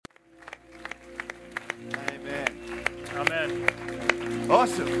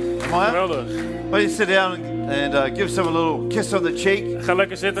Awesome. Maya, Geweldig. why don't you sit down and give someone a little kiss on the cheek Ga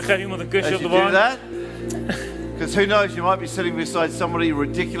lekker zitten, geef iemand een kusje as op de you do wang. that? Because who knows, you might be sitting beside somebody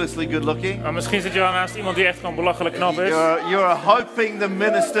ridiculously good looking. Maar misschien zit je wel naast iemand die echt gewoon belachelijk knap is. You're hoping the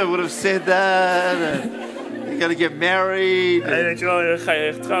minister would have said that. And you're going to get married. En weet je wel, ga je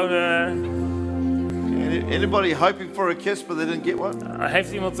echt trouwen. Anybody hoping for a kiss but they didn't get one?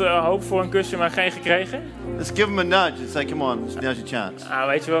 Heeft iemand hoop voor een kusje, maar geen gekregen? Let's give them a nudge and say, come on, now's your chance.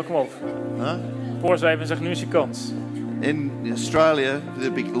 Weet je wel, kom op. Huh? Voorzwijven en zeg, nu is je kans. In Australia,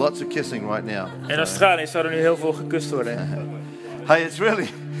 there'd be lots of kissing right now. In Australië zou er nu heel veel gekust worden. Hey, it's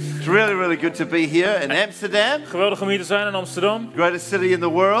really good to be here in Amsterdam, Geweldig om hier te zijn in Amsterdam. greatest city in the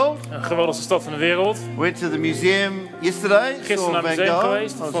world. Een geweldigste stad van de wereld. Went to the museum yesterday. Gisteren Saw naar het Van museum Gogh.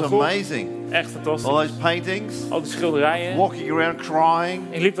 geweest, It van was Gogh. amazing. Echt All fantastisch. those paintings. Al die schilderijen. Walking around crying.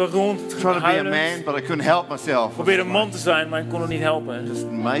 Ik liep er rond, Trying to be a huilend. man, but I couldn't help myself. Ik probeerde een man te zijn, maar ik kon het niet helpen. Just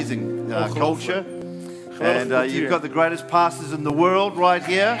amazing Ongelooflijk. culture. Geweldige And you've cultuur. got the greatest pastors in the world right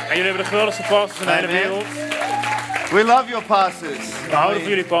here. En jullie hebben de geweldigste pastors in de hele Amen. wereld. We love your pastors. We houden van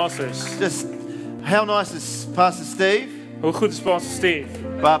jullie pastors. Just how nice is Pastor Steve, Hoe goed is pastor Steve?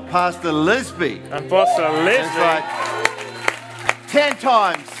 but Pastor Lisby En pastor is Lisby like 10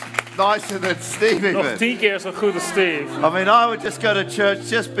 times nicer than Steve nog even. 10 keer zo goed als Steve. I mean, I would just go to church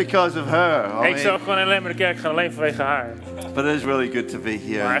just because of her. Ik zou gewoon alleen maar de kerk gaan, alleen vanwege haar. But it is really good to be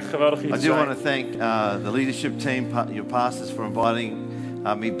Maar here. echt geweldig hier I te do want zijn. to thank the leadership team, your pastors, for inviting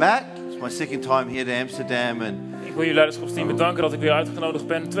me back. It's my second time here to Amsterdam, and Ik wil jullie leiderschapsteam bedanken dat ik weer uitgenodigd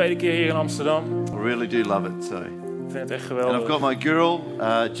ben. Tweede keer hier in Amsterdam. I really do love it. So, Ik vind het echt and I've geweldig. got my girl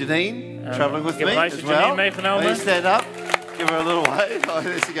Janine traveling with ik heb me een meisje as Janine well. meegenomen. Will you stand up? Give her a little wave. Oh,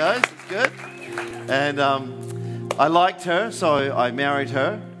 there she goes. It's good. And I liked her, so I married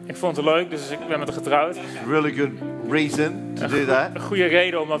her. Ik vond het leuk, dus ik ben met haar getrouwd. Really good reason to do that. Een goede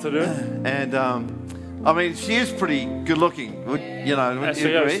reden om dat te doen. And I mean, she is pretty good looking. You know, En wouldn't you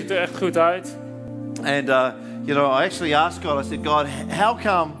serieus, agree? ziet er echt goed uit. And you know, I actually asked God. I said, God, how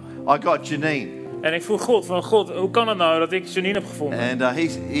come I got Janine? En ik vroeg God, van God, hoe kan het nou dat ik Janine heb gevonden? And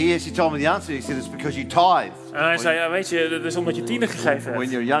he actually told me the answer. He said, it's because you tithe En hij zei, ja, weet je, dat is omdat je tiende gegeven when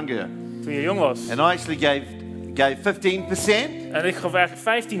hebt. you're younger. Toen je jong was. And I actually gave 15%. En ik gaf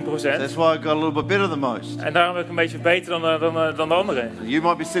eigenlijk 15%. That's why I got a little bit better than most. En daarom ben ik een beetje beter dan de anderen. You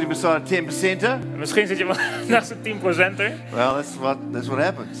might be sitting beside a 10%er. En misschien zit je wel naast een 10%er. Well, that's what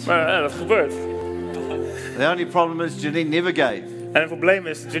happens. Maar dat gebeurt. The only problem is Janine never gave. En het probleem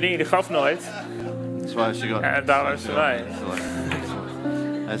is, Janine die gaf nooit. That's why she got. En daarom is ze mij.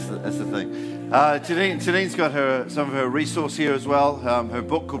 That's the thing. Janine's got some of her resource here as well. Her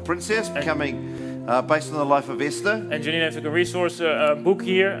book called Princess, becoming based on the life of Esther. En Janine heeft ook een resource boek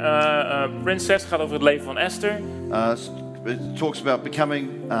hier. Princess gaat over het leven van Esther. It talks about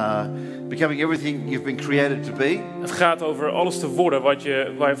becoming everything you've been created to be. Het gaat over alles te worden waar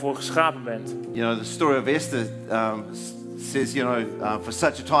je voor geschapen bent. You know, the story of Esther says, for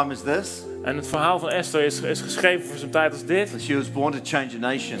such a time as this, En het verhaal van Esther is geschreven voor zo'n tijd als dit. she was born to change a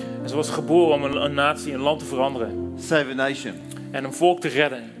nation, En ze was geboren om een natie, een land te veranderen. save a nation. En een volk te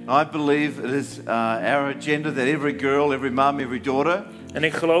redden. I believe it is our agenda that every girl, every mum, every daughter En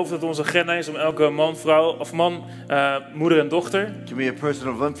ik geloof dat onze agenda is om elke man, vrouw of man, moeder en dochter, can be a person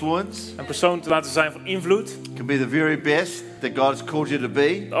of influence, een persoon te laten zijn van invloed. can be the very best that God has called you to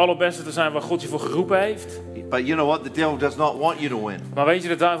be. Het allerbeste te zijn waar God je voor geroepen heeft. But you know what? The devil does not want you to win. Maar weet je,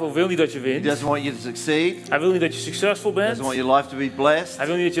 de duivel wil niet dat je He wint. doesn't want you to succeed. Hij wil niet dat je succesvol He bent. doesn't want your life to be blessed, Hij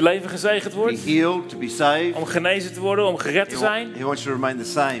wil niet dat je leven gezegend to be wordt. healed, to be saved. Om genezen te worden, om gered te zijn. He wants you to remain the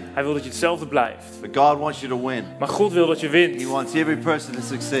same. Hij wil dat je hetzelfde blijft. But God wants you to win. Maar God wil dat je He wint. wants every person to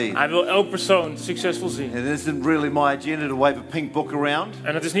succeed. Hij wil elk persoon succesvol zien. And it isn't really my agenda to wave a pink book around.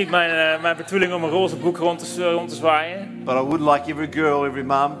 En het is niet mijn bedoeling om een roze boek rond te zwaaien. But I would like every girl, every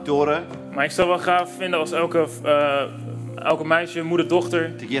mum, daughter Maar ik zou wel gaaf vinden als elke meisje, moeder,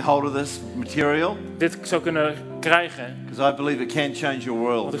 dochter to get hold of this material. dit zou kunnen krijgen. Because I believe it can change your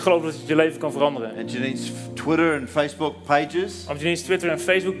Want world. ik geloof dat het je leven kan veranderen. And Janine's Twitter and Facebook pages Op Janine's Twitter en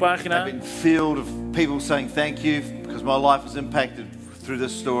Facebook have pagina been filled of people saying thank you because my life was impacted through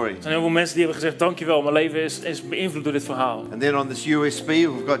this story. zijn heel veel mensen die hebben gezegd dankjewel, mijn leven is beïnvloed door dit verhaal. And then on this USB,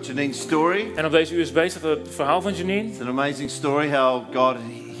 we've got Janine's story. En op deze USB staat het verhaal van Janine. It's an amazing story how God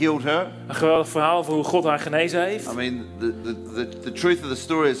healed her. Een geweldig verhaal over hoe God haar genezen heeft. I mean, the truth of the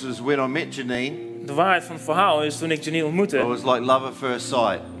story is when I met Janine, De waarheid van het verhaal is, toen ik Janine it ontmoette, was like love at first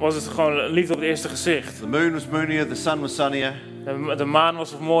sight. was het gewoon liefde op het eerste gezicht. The moon was moonier, the sun was sunnier. De maan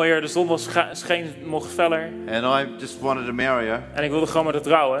was mooier, de zon scheen nog feller. And I just wanted to marry her. En ik wilde gewoon met haar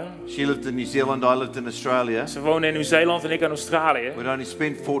trouwen. She lived in New Zealand, I lived in Australia. Ze woonde in Nieuw-Zeeland en ik in Australië. We'd only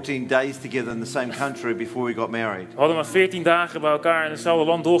spent 14 days together in the same country before we got married. We hadden maar 14 dagen bij elkaar in hetzelfde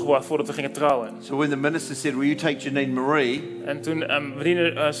land doorgebracht voordat we gingen trouwen. So when the minister said, will you take Janine Marie? En toen een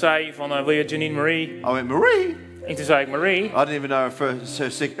bediener zei van, wil je Janine Marie? I went, Marie? En toen zei ik Marie. I didn't even know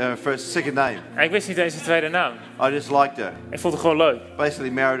her second name. En ik wist niet eens haar tweede naam. I just liked her. Ik vond het gewoon leuk.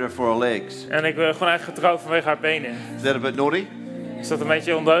 Basically married her for her legs. En ik ben gewoon eigenlijk getrouwd vanwege haar benen. Is that a bit naughty? Is dat een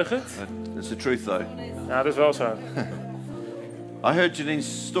beetje ondeugend? It's the truth though. Ja, dat is wel zo. I heard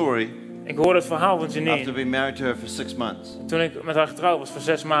Janine's story Ik hoorde het verhaal van after Janine being married to her for 6 months. toen ik met haar getrouwd was voor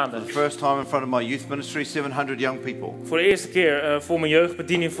 6 maanden. The first time in front of my youth ministry, 700 young people. Voor de eerste keer voor mijn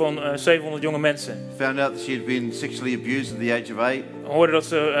jeugdbediening van 700 jonge mensen. Found out that she had been sexually abused at the age of 8. Hoorde dat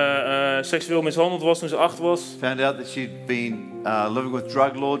ze seksueel mishandeld was toen ze 8 was. Found out that she'd been living with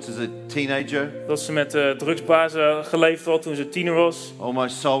drug lords as a teenager. Dat ze met drugsbazen geleefd had toen ze tiener was.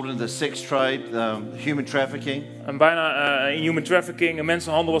 Almost sold into the sex trade, human trafficking. En bijna in human trafficking en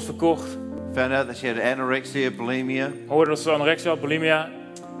mensenhandel was verkocht. Found out that she had anorexia, bulimia. Hoorde dat ze anorexia had, bulimia.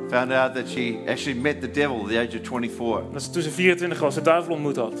 Found out that she actually met the devil at the age of 24. Dat ze toen ze 24 was de duivel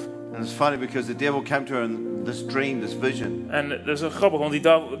ontmoet had. And it's funny because the devil came to her in this dream, this vision. En dat is wel grappig, want die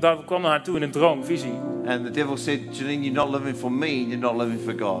duivel kwam naar haar toe in een droom, visie. And the devil said, Janine, you're not living for me, you're not living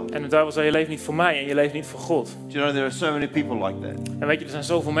for God. En de duivel zei, je leeft niet voor mij en je leeft niet voor God. Do you know there are so many people like that? En weet je, er zijn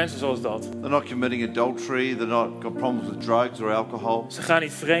zoveel mensen zoals dat. They're not committing adultery, they're not got problems with drugs or alcohol, Ze gaan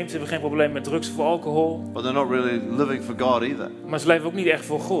niet vreemd, ze hebben geen probleem met drugs of alcohol. but they're not really living for God either. Maar ze leven ook niet echt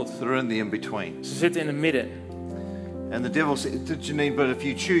voor God. They're in the in-between. Ze zitten in het midden. And the devil said to Janine, but if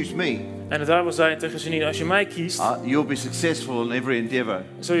you choose me, En de duivel zei tegen Janine, als je mij kiest, you'll be successful in every endeavor.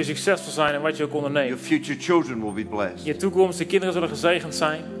 zul je succesvol zijn in wat je ook Your onderneemt. future children will be blessed. Je toekomstige kinderen zullen gezegend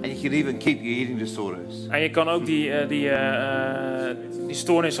zijn. And you can even keep your eating disorders. En je kan ook die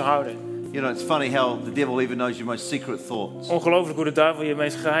stoornissen houden. You know, it's funny how the devil even knows your most secret thoughts. Ongelooflijk hoe de duivel je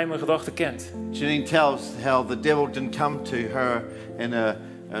meest geheime gedachten kent. Janine tells how the devil didn't come to her in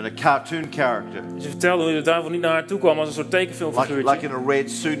a cartoon character, Ze vertelde hoe de duivel niet naar haar toe kwam als een soort tekenfilmfiguurtje. like in a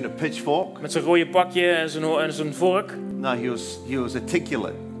red suit and a pitchfork. Met zijn rode pakje en zijn vork. No, he was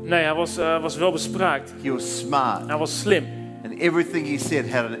articulate. Nee, hij was wel bespraakt. He was smart. Hij was slim. And everything he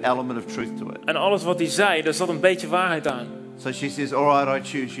said had an element of truth to it. En alles wat hij zei, daar zat een beetje waarheid aan. So she says, all right, I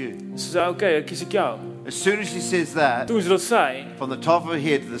choose you. Dus ze zei, oké, dan kies ik jou. As soon as she says that, Toen ze dat zei, from the top of her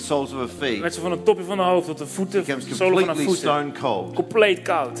head to the soles of her feet, werd ze van het topje van haar hoofd tot de voeten, becomes zolen van haar completely voeten, stone cold. compleet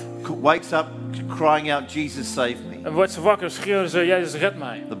koud. Wakes up crying out, Jesus, save me. En wordt ze wakker, schreeuwde ze, Jezus, red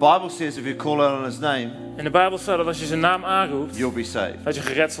mij. The Bible says if you call out on his name, In de Bijbel staat dat als je zijn naam aanroept, you'll be saved. dat je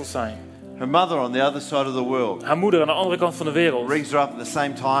gered zult zijn. Her mother on the other side of the world Haar moeder aan de andere kant van de wereld rings her up at the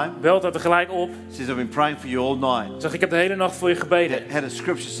same time, belt haar tegelijk op. says, I've been praying for you all night. Zegt, ik heb de hele nacht voor je gebeden. Had a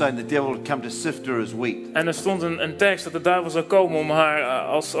scripture saying the devil would come to sift her as wheat. En er stond een tekst dat de duivel zou komen om haar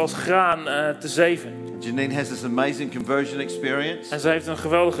als graan te zeven. Janine has this amazing conversion experience. En ze heeft een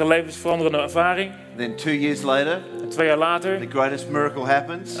geweldige levensveranderende ervaring. Then 2 years later, En 2 jaar later, the greatest miracle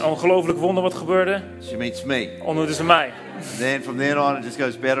happens. een ongelooflijk wonder wat gebeurde. She meets me. Ontmoette ze mij. Then from then on, it just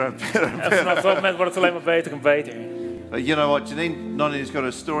goes better and better and En better. vanaf dat moment wordt het alleen maar beter en beter. But you know what? Janine not only has got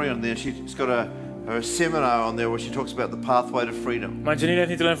a story on there, she's got her seminar on there where she talks about the pathway to freedom. Maar Janine heeft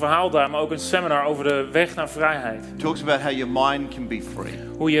niet alleen een verhaal daar, maar ook een seminar over de weg naar vrijheid. Talks about how your mind can be free.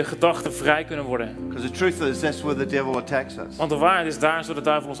 Hoe je gedachten vrij kunnen worden. Because the truth is, that's where the devil attacks us. Want de waarheid is daar zo de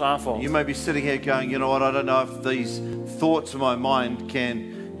duivel ons aanvalt. You may be sitting here going, you know what? I don't know if these thoughts in my mind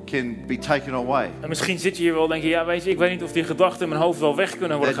can be taken away. En misschien zit je hier wel en denk je, ja weet je, ik weet niet of die gedachten in mijn hoofd wel weg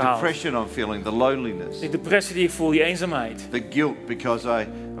kunnen worden That gehaald. depression I'm feeling, the loneliness, Die depressie die ik voel, die eenzaamheid. the guilt because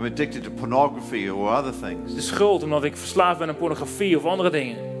I'm addicted to pornography or other things. De schuld omdat ik verslaafd ben aan pornografie of andere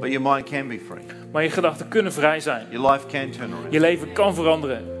dingen. But your mind can be free. Maar je gedachten kunnen vrij zijn. Your life can turn around. Je leven kan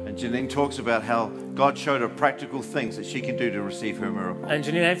veranderen. And Janine talks about how God showed her practical things that she can do to receive her miracle. En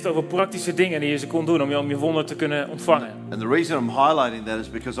Janine heeft het over praktische dingen die je kon doen om je wonder te kunnen ontvangen. And the reason I'm highlighting that is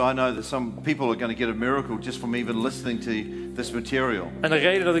because I know that some people are going to get a miracle just from even listening to this material. En de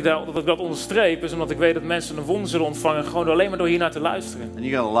reden dat ik dat onderstreep is omdat ik weet dat mensen een wonder zullen ontvangen gewoon alleen maar door hier naar te luisteren. And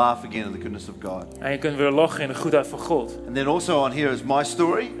you're going to laugh again at the goodness of God. En je kunt weer lachen in de goedheid van God. And then also on here is my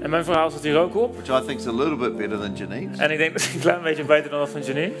story, En mijn verhaal staat hier ook op. which I think is a little bit better than Janine's. En ik denk dat het een klein beetje beter dan dat van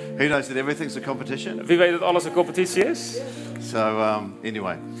Janine. Who knows that everything's a competition? Wie weet dat alles een competitie is? So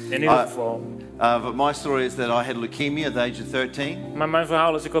anyway. In ieder geval. But my story is that I had leukemia at the age of 13. Maar mijn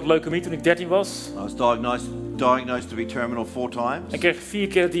verhaal is, ik had leukemie toen ik 13 was. I was diagnosed diagnosed to be terminal 4 times. Ik kreeg 4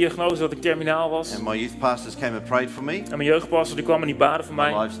 keer de diagnose dat ik terminaal was. And my youth pastors came and prayed for me. En mijn jeugdpastor die kwam en die baden voor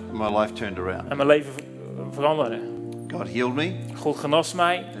mij. My life turned around. En mijn leven veranderde. God healed me. God genas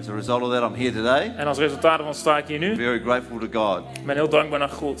mij. As a result of that, I'm here today. En als resultaat ervan sta ik hier nu. Very grateful to God. Ik ben heel dankbaar naar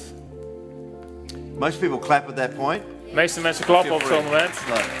God. Most people clap at that point. De meeste mensen klappen op zo'n moment.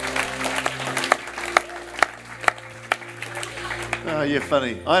 No. Oh, you're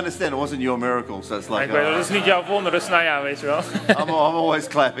funny. I understand it wasn't your miracle, so it's like... Ik weet, dat is niet jouw wonder, dus nou ja, weet je wel. I'm always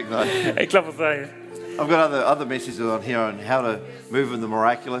clapping though. Ik klap het tegen. I've got other messages on here on how to move in the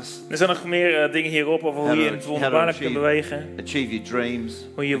miraculous. Er zijn nog meer dingen hierop over hoe je in het wonderbaarlijk kunt bewegen. Achieve your dreams.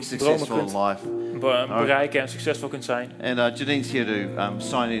 Hoe je be successful dromen in life. bereiken en succesvol kunt zijn. And Janine's here to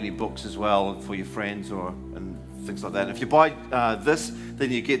sign any books as well for your friends and things like that. If you buy this, then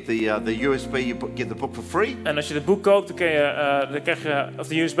you get the USB. You get the book for free. En als je het boek koopt, dan krijg je of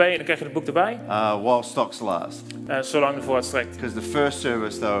de USB en dan krijg je het boek erbij. While stocks last. Zolang de voorraad strekt. Because the first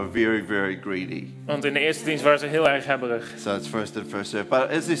service they were very, very greedy. Want in de eerste dienst waren ze heel erg hebberig. So it's first and first serve.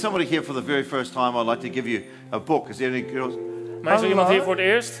 But is there somebody here for the very first time? I'd like to give you a book. Is there any girls? Maar is er iemand hier voor het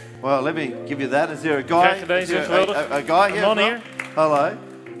eerst? Well, let me give you that. Is there a guy? Krijg je deze geweldig? A guy here? Een man hier? Hello.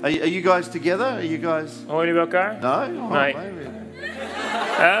 Are you guys together? Are you guys? Horen jullie bij elkaar? No? Oh, Nee. maybe.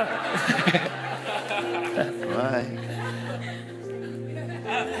 Ja? Right.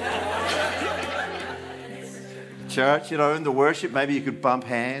 Church, you know, in the worship, maybe you could bump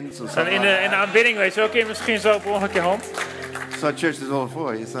hands or En something. in de aanbidding, weet je wel, kun je misschien zo op ongeluk je hand. So church is all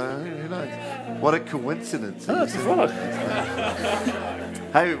for you. So who knows? What a coincidence. Oh, dat is toevallig.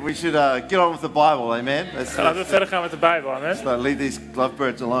 Hey, we should get on with the Bible, amen? Laten we verder gaan met de Bijbel, hè? Let's not leave these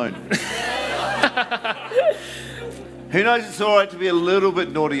lovebirds alone. Who knows it's all right to be a little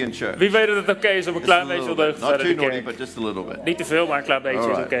bit naughty in church? Wie weet dat het oké is om een Just klein a beetje little bit. ondeugd te Not zijn too in de naughty, kerk. but just a little bit. Niet te veel, maar een klein beetje is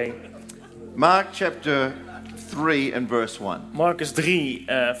Alright. oké. Mark chapter 3 and verse 1. Marcus 3,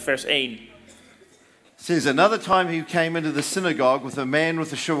 vers 1. Says, another time he came into the synagogue with a man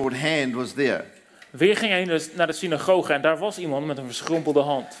with a shriveled hand was there. Weer ging hij naar de synagoge en daar was iemand met een verschrompelde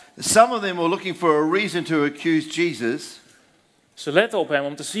hand. Some of them were looking for a reason to accuse Jesus. Ze letten op hem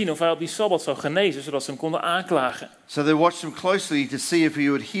om te zien of hij op die Sabbat zou genezen, zodat ze hem konden aanklagen. So they watched him closely to see if he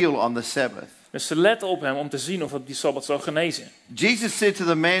would heal on the Sabbath. Dus ze letten op hem om te zien of hij op die Sabbat zou genezen. Jesus said to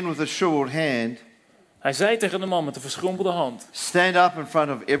the man with the shriveled hand, Hij zei tegen de man met de verschrompelde hand: stand up in front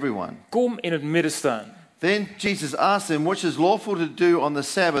of everyone. kom in het midden staan. Then Jesus asked him, which is lawful to do on the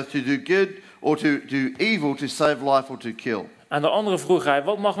Sabbath, to do good or to do evil, to save life or to kill? Aan de andere vroeg hij: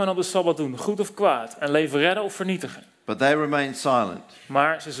 wat mag men op de Sabbat doen, goed of kwaad, en leven redden of vernietigen? But they remained silent.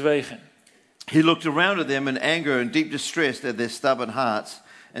 Maar ze zwegen. He looked around at them in anger and deep distress at their stubborn hearts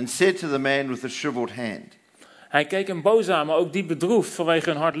and said to the man with the shriveled hand, Hij keek hem boos aan, maar ook diep bedroefd vanwege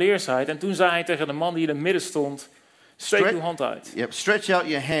hun hardleersheid. En toen zei hij tegen de man die in het midden stond: steek uw hand uit. stretch out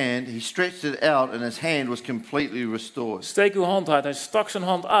your hand. He stretched it out and his hand was completely restored. Steek uw hand uit. Hij stak zijn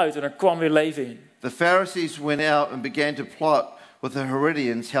hand uit en er kwam weer leven in. The Pharisees went out and began to plot with the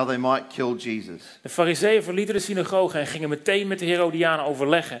Herodians how they might kill Jesus. De Farizeeën verlieten de synagoge en gingen meteen met de Herodianen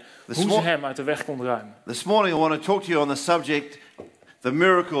overleggen hoe ze hem uit de weg konden ruimen. This morning I want to talk to you on the subject, the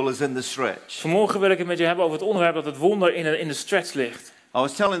miracle is in the stretch. Vanmorgen wil ik het met je hebben over het onderwerp dat het wonder in de stretch ligt. I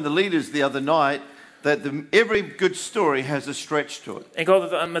was telling the leaders the other night that every good story has a stretch to it. Ik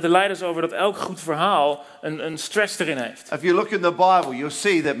had het met de leiders over dat elk goed verhaal een stretch erin heeft. If you look in the Bible, you'll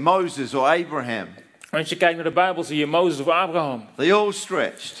see that Moses or Abraham, Als je kijkt naar de Bijbel zie je Mozes of Abraham. they all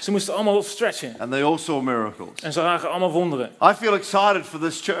stretched Ze moesten allemaal stretchen. and they all saw miracles. En ze zagen allemaal wonderen. I feel excited for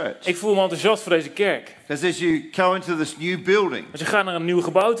this church Ik voel me enthousiast voor deze kerk. because as you go into this new building, Want je gaat naar een nieuw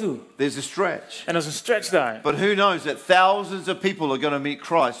gebouw toe. there's a stretch. En er is een stretch daar. But who knows that thousands of people are going to meet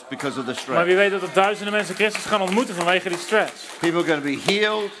Christ because of the Maar stretch. wie weet dat er duizenden mensen Christus gaan ontmoeten vanwege die stretch. People are going to be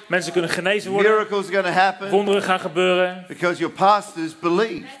healed, Mensen kunnen genezen worden. miracles are going to happen Wonderen gaan gebeuren. because your pastors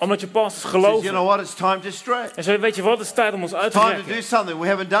believe. Omdat je pastors Says, you know geloven. what, it's time to stretch. En zo weet je wat, het is tijd om ons uit te Time to do trekken. something we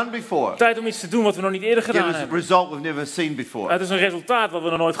haven't done before. Tijd om iets te doen wat we nog niet eerder Get gedaan a hebben. result we've never seen before. Het is een resultaat wat we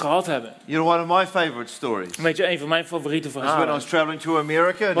nog nooit gehad hebben. You know, one of my favorite stories Weet je, een van mijn favoriete is when I verhalen. was traveling to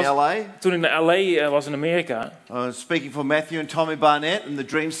America in Was- LA. Toen ik naar LA was in Amerika, I was speaking for Matthew and Tommy Barnett in the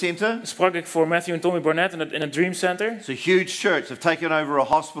Dream Center. sprak ik voor Matthew en Tommy Barnett in het Dream Center. It's a huge church. They've taken over a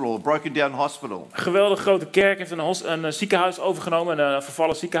hospital, a broken down hospital. Een geweldig grote kerk heeft een ziekenhuis overgenomen, een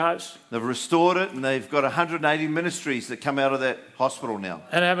vervallen ziekenhuis. They've restored it and they've got 180 ministries that come out of that hospital now.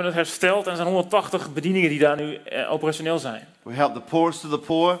 En hebben het hersteld en er zijn 180 bedieningen die daar nu operationeel zijn. We help the poorest of the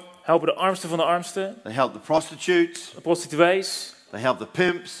poor. Helpen de armsten van de armsten, They help the prostitutes. de prostituees, They help the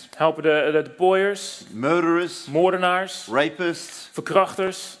pimps, helpen de pooiers, murderers, moordenaars, rapists,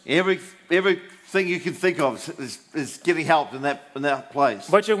 verkrachters. every thing you can think of is getting help in that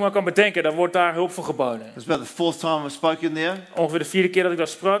place. Wat je ook maar kan bedenken, daar wordt daar hulp voor geboden. It's about the 4th time I've spoken there. Ongeveer de 4e keer dat ik daar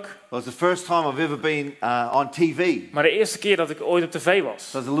sprak. It was the first time I've ever been on TV. Maar de eerste keer dat ik ooit op tv was.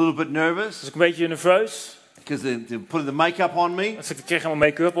 So I was a little bit nervous. Dus ik een beetje nerveus. Because they're putting the makeup on me. Dus ik kreeg helemaal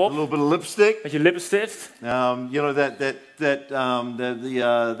make-up op. A little bit of lipstick. Met je lippenstift. You know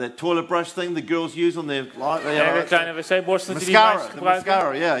that toilet brush thing the girls use on their Een kleine wc-borstel die meisjes gebruiken.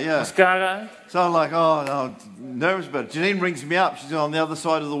 Mascara, yeah. Mascara. So I'm like, nervous about it. Janine rings me up. She's on the other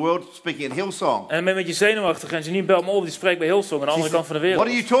side of the world speaking at Hillsong. En dan ben je met je zenuwachtig en Janine belt me op, die spreekt bij Hillsong aan de andere kant van de wereld.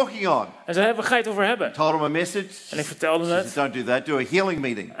 What are you talking on? En zei, waar ga je het over hebben? Told her my message. En ik vertelde She het. said, don't do that. Do a healing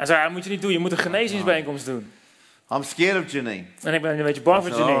meeting. En zei, dat moet je niet doen, je moet een genezingsbijeenkomst doen. I'm scared of Janine. En ik ben een beetje bang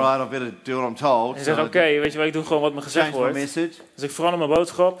voor Janine. All right, I better do what I'm told. En ik zeg, oké, weet je wat, ik doe gewoon wat me gezegd Change my wordt. message. Dus ik verander mijn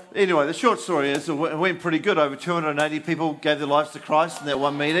boodschap. Anyway, the short story is it went pretty good. Over 280 people gave their lives to Christ in that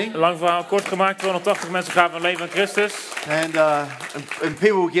one meeting. Lang verhaal kort gemaakt, 280 mensen gaven hun leven aan Christus. And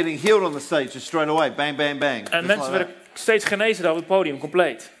people were getting healed on the stage just straight away. Bang, bang, bang. En mensen werden steeds genezen daar op het podium,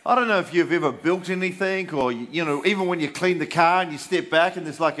 compleet. I don't know if you've ever built anything or, you know, even when you clean the car and you step back and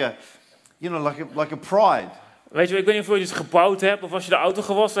there's like a, you know, like a pride. Weet je, ik weet niet of je iets gebouwd hebt of als je de auto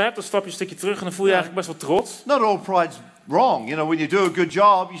gewassen hebt, dan stap je een stukje terug en dan voel je eigenlijk best wel trots. Not all pride's wrong. You know, when you do a good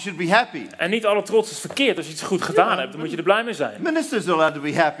job, you should be happy. En niet alle trots is verkeerd. Als je iets goed gedaan hebt, dan moet je er blij mee zijn. Ministers are allowed to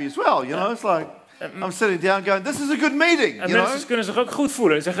be happy as well. You know, it's like, I'm sitting down going, this is a good meeting. En mensen kunnen zich ook goed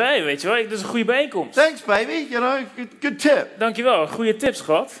voelen en zeggen, hé, weet je wel, dit is een goede bijeenkomst. Thanks, baby. You know, good tip. Dankjewel, goede tips,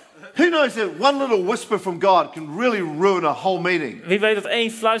 schat. Who knows that one little whisper from God can really ruin a whole meeting? Wie weet dat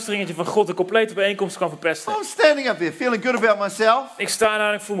één fluisteringetje van God een complete bijeenkomst kan verpesten. I'm standing up there feeling good about myself. Ik sta daar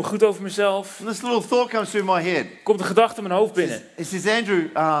en ik voel me goed over mezelf. And this little thought comes through my head. Komt een gedachte in mijn hoofd binnen. It says, Andrew,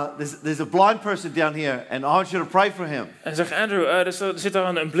 there's a blind person down here and I want you to pray for him. En zegt Andrew, er zit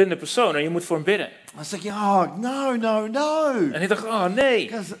daar een blinde persoon en je moet voor hem bidden. I was like, oh, no. En ik dacht, oh nee.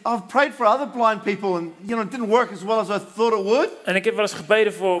 Because I've prayed for other blind people and, you know, it didn't work as well as I thought it would. En ik heb wel eens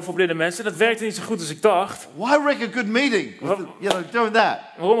gebeden voor blinde mensen en dat werkte niet zo goed als ik dacht. Why wreck a good meeting with doing that?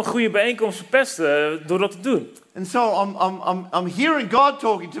 Waarom een goede bijeenkomst verpesten door dat te doen? And so I'm hearing God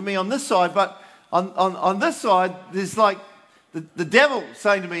talking to me on this side, but on this side, there's like the devil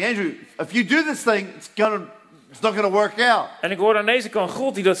saying to me, Andrew, if you do this thing, it's not going to work out. En ik hoorde aan deze kant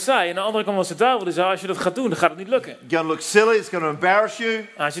God die dat zei. En aan de andere kant was de duivel die zei, als je dat gaat doen, dan gaat het niet lukken. You're going to look silly, it's going to embarrass you.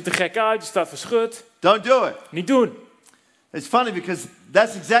 Hij ziet er gek uit, je staat verschut. Don't do it. Niet doen. It's funny because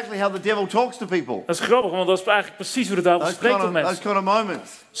that's exactly how the devil talks to people. Dat is grappig, want dat is eigenlijk precies hoe de duivel spreekt tot mensen. Those kind of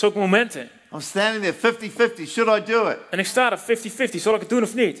moments. Zulke momenten. I'm standing there 50-50, should I do it? En ik sta er 50-50, zal ik het doen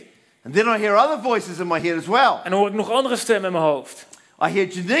of niet? And then I hear other voices in my head as well. En dan hoor ik nog andere stemmen in mijn hoofd. I hear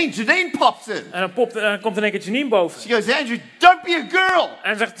Janine pops in. En dan komt in één keer Janine boven. She goes, Andrew, don't be a girl.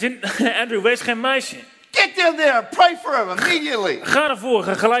 En zegt, Andrew, wees geen meisje. Get down there and pray for him immediately. Ga naar voren,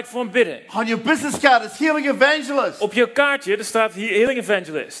 ga gelijk voor hem bidden. On your business card, it's healing evangelist. Op je kaartje, er staat hier healing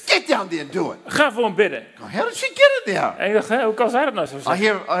evangelist. Get down there and do it. Ga voor hem bidden. How did she get it there? En ik dacht, hoe kan zij dat nou zo I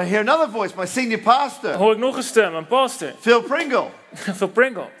zeggen? hear another voice, my senior pastor, Dan hoor ik nog een stem, een pastor. Phil Pringle. Phil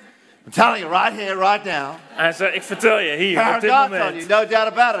Pringle. I'm telling you right here, right now. En hij zei, ik vertel je hier, Power op of dit God's on moment. you, no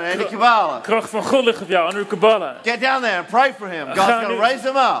doubt about it. Andy Kabbalah. Kracht van God ligt op jou, Andrew Kabbalah. Get down there and pray for him. God's Ga going nu to raise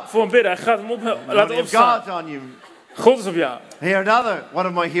him up. voor hem bidden, hij gaat hem laten Anointing of opstaan. God's on you. God is op jou. Here another one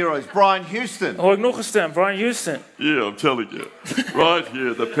of my heroes, Brian Houston. Dan hoor ik nog een stem, Brian Houston. Yeah, I'm telling you. Right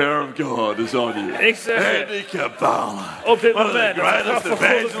here, the power of God is on you. Ik zeg Andy Kabbalah. op dit One of the moment, de kracht greatest van God op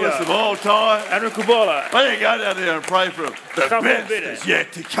evangelists of jou. all time. Andrew Kabbalah. Why don't you go down there and pray for him? The Ga voor hem best bidden. is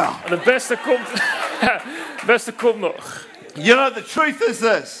yet to come. En het beste komt nog. You know, the truth is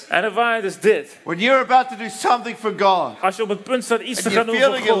this. En de waarheid is dit. When you're about to do something for God, Als je op het punt staat iets te and gaan you're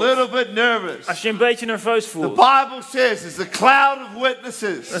doen voor feeling a God. little bit nervous, Als je een beetje nerveus the voelt. Bible says there's a cloud of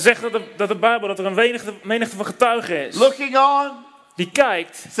witnesses Dan zegt dat de Bijbel dat er een menigte van getuigen is. looking on, Die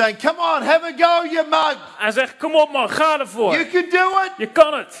kijkt. saying, come on, have a go, you mug. En zegt, kom op man, ga ervoor. You can do it. Je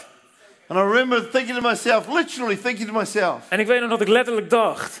kan het. And I remember thinking to myself, literally thinking to myself, En ik weet nog dat ik letterlijk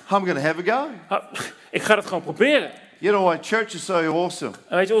dacht. I'm going to have a go. Ik ga het gewoon proberen. You know why church is so awesome?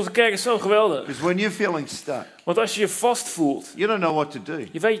 En weet je, onze kerk is zo geweldig. Because when you're feeling stuck, Want als je je vast voelt, you don't know what to do.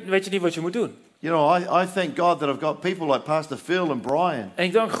 je weet je niet wat je moet doen. You know, I thank God that I've got people like Pastor Phil and Brian. En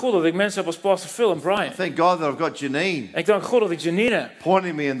ik dank God dat ik mensen heb als Pastor Phil en Brian. I thank God that I've got Janine En ik dank God dat ik Janine heb,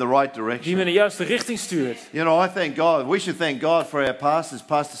 pointing me in the right die me in direction. de juiste richting stuurt. You know, I thank God. We should thank God for our pastors,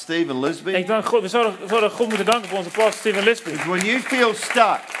 Pastor Steve and En Lisby. ik dank God, we zouden God moeten danken voor onze Pastor Steven Lisby. When you feel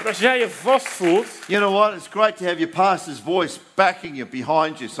stuck, Want als jij je vast voelt, you know what? It's great to have your pastor's voice backing you,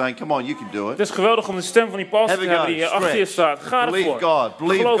 behind you, saying, come on, you can do Het it. is geweldig om de stem van die pastor Have te a hebben go, die achter je stretch. staat. Ga Believe ervoor. God,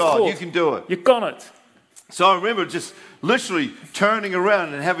 believe Geloof God, God. you can do it. Je kan het. So I remember just literally turning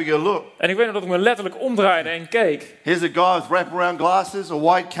around and having a look. En ik weet nog dat ik me letterlijk omdraaide en keek. Here's a guy with wraparound glasses, a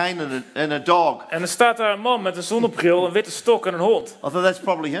white cane and a dog. En er staat daar een man met een zonnebril, een witte stok en een hond. I thought, that's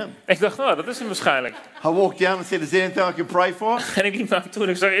probably him. Ik dacht, nou, dat is hem waarschijnlijk. I walked down and said, is there anything I can pray for? En ik liep naar hem toe en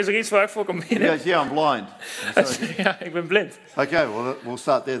ik zei, is er iets waar ik voor kan He bidden? goes, yeah, I'm blind. Hij zei, ja, ik ben blind. Okay, well, we'll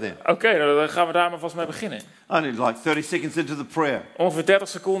start there then. Oké, nou, dan gaan we daar maar vast mee beginnen. Only like 30 seconds into the prayer. Ongeveer 30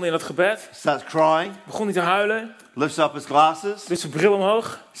 seconden in het gebed. Starts crying, Begon hij te huilen. lifts up his glasses, Doet zijn bril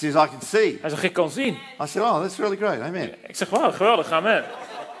omhoog. says, I can see. Hij zegt, ik kan zien. I said, oh, that's really great, amen. Ik zeg, wauw, geweldig, amen.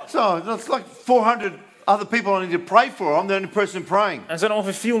 So it's like 400 other people I need to pray for. I'm the only person praying. En er zijn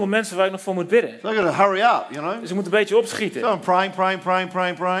ongeveer 400 mensen waar ik nog voor moet bidden. So I've got to hurry up, you know. Dus ik moet een beetje opschieten. So I'm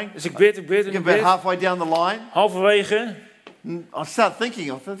praying. Dus ik bid en Get ik about bid. halfway down the line. Halverwege I start thinking,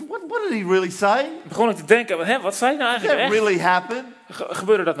 what did he really say? begon ik te denken, hè, wat zei hij nou Did that eigenlijk echt? really happen?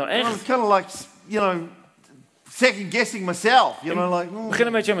 Gebeurde dat nou I was echt? kind of like, you know, second guessing myself. You know, like, Ik begin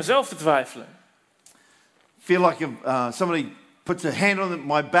een beetje aan mezelf te twijfelen. feel like somebody puts a hand on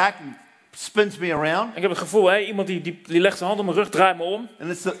my back and spins me around. Ik heb het gevoel, hè, iemand die legt zijn hand op mijn rug, draait me om. And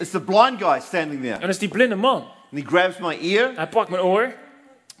it's the blind guy standing there. En dat is die blinde man. And he grabs my ear. Hij pakt mijn oor.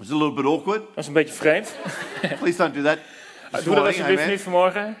 It's a little bit awkward. Dat is een beetje vreemd. Please don't do that. this Doe dat morning, alsjeblieft amen. niet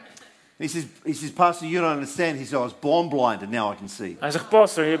vanmorgen. He says, Pastor, you don't understand. He said, I was born blind and now I can see. Hij zegt,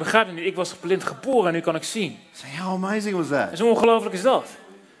 pastor, je begrijpt het niet. Ik was blind geboren en nu kan ik zien. I say, how amazing was that? En zo ongelooflijk is dat.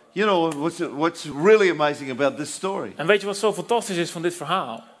 You know, what's really amazing about this story En weet je wat zo fantastisch is van dit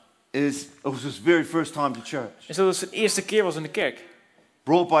verhaal? is it was his very first time to church. Is dat het zijn eerste keer was in de kerk.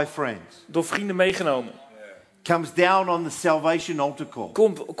 Brought by friends. Door vrienden meegenomen. Comes down on the salvation altar call.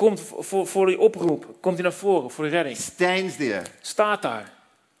 Komt voor die oproep. Komt hij naar voren voor de redding. Stands there. Staat daar.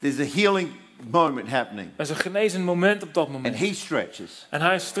 There's a healing moment happening. Er is een genezend moment op dat And moment. he stretches. En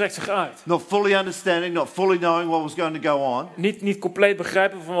hij strekt zich uit. Not fully understanding, not fully knowing what was going to go on. Niet compleet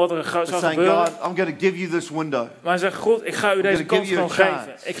begrijpen van wat er zou But saying, gebeuren. God, I'm going to give you this window. Maar hij zegt, God, ik ga u deze gonna kans give you gewoon a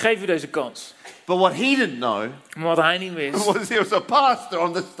geven. chance. Ik geef u deze kans. But what he didn't know Maar wat hij niet wist, was there was a pastor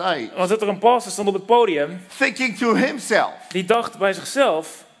on the stage was dat er een pastor stond op het podium. thinking to himself, Die dacht bij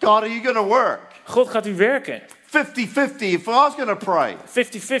zichzelf, God, are you going to work? God gaat u werken. 50-50 if I was going to pray.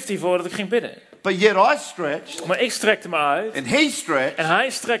 50-50 voordat ik ging bidden. But yet I stretched Maar ik strekte me uit. and he stretched. En hij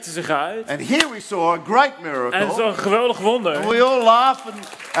strekte zich uit. And here we saw a great En het was miracle. een geweldig wonder. And we all laugh and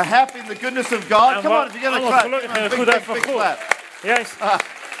are happy in the goodness of God. En Come on, if you're going to allemaal clap. gelukkig en Come on, goed uit van big God. clap. Juist.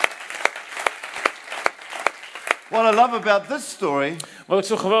 What I love about this story Wat ik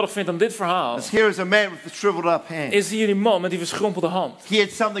zo geweldig vind aan dit verhaal, is here is a man with a shriveled up hand. is hier die man met die verschrompelde hand. He had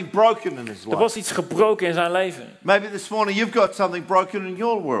something broken in his Er life. was iets gebroken in zijn leven. Maybe this morning you've got something broken in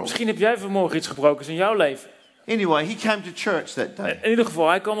your world. Misschien heb jij vanmorgen iets gebroken in jouw leven. Anyway, he came to church that day. In ieder geval,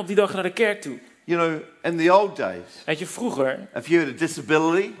 hij kwam op die dag naar de kerk toe. You know, in the old days, Weet je, vroeger, if you had a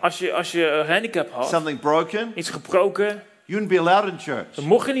disability, als je een handicap had, something broken, iets gebroken, you wouldn't be allowed in church. dan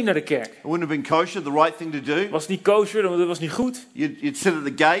mocht je niet naar de kerk. It wouldn't have been kosher, the right thing to do. Was niet kosher, dat was niet goed. You'd sit at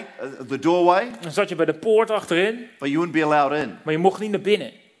the gate, at the doorway, Dan zat je bij de poort achterin, but you wouldn't be allowed in. maar je mocht niet naar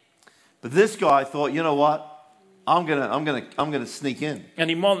binnen. But this guy thought, you know what? I'm gonna sneak in. En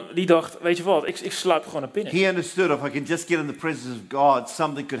die man die dacht, weet je wat, ik sluip gewoon naar binnen. He understood if I can just get in the presence of God,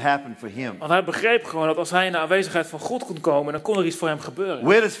 something could happen for him. Want hij begreep gewoon dat als hij in de aanwezigheid van God kon komen, dan kon er iets voor hem gebeuren.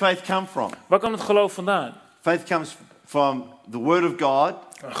 Where does faith come from? Waar kan het geloof vandaan? Faith comes from the Word of God,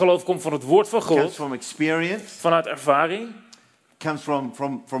 Geloof komt van het woord van comes God, from experience, vanuit ervaring comes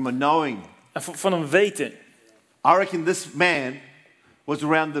from a knowing. en van een weten. I reckon this man was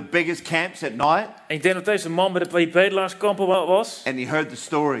around the beggars' camps at night, En ik denk dat deze man bij de bedelaarskampen was and he heard the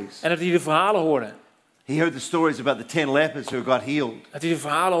stories. en dat hij de verhalen hoorde. He heard the stories about the 10 lepers who got healed. Dat hij de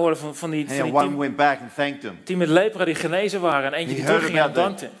verhalen hoorde van die And one went back and thanked him. tien met lepra die genezen waren en eentje He die heard terugging en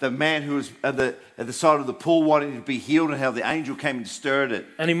about dankte. the man who was at the side of the pool wanting to be healed and how the angel came and stirred it.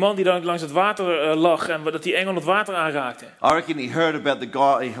 En die man die dan langs het water lag en dat die engel het water aanraakte. I reckon he heard about the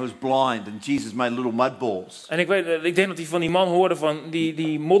guy who was blind and Jesus made little mud balls. En ik denk dat hij van die man hoorde van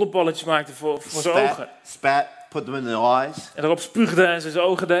die modderballetjes maakte voor zijn ogen. Spat, put them in their eyes. En daarop spuugde en zijn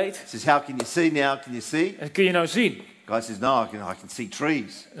ogen deed. Says, how can you see now? Can you see? En kun je nou zien? Guy says, no, I can see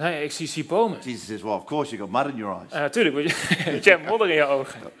trees. Nee, ik zie bomen. Jesus says, well, of course you got mud in your eyes. Natuurlijk, want je hebt modder in je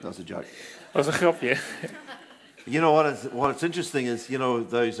ogen. That's a joke. Dat was een grapje. You know what's interesting is,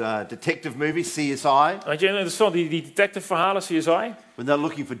 those detective movies, CSI, Weet je, interessant, die detective verhalen, CSI, when they're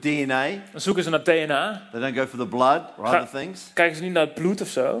looking for DNA, dan zoeken ze naar DNA. they don't go for the blood or other things. Kijken ze niet naar het bloed of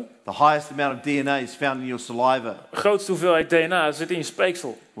zo. The highest amount of DNA is found in your saliva. De grootste hoeveelheid DNA zit in je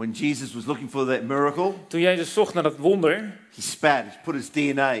speeksel. When Jesus was looking for that miracle, Toen Jezus zocht naar dat wonder, he spat, he put his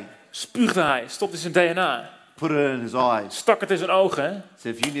DNA, spuugde hij, stopte zijn DNA, put it in his eyes. stak het in zijn ogen. Hè?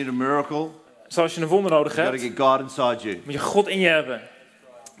 Said, if you need a miracle, Zoals je een wonder nodig you got to hebt, get God inside you. moet je God in je hebben.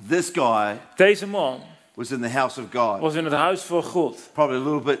 This guy Deze man was in the house of God. was in het huis van God. Probably a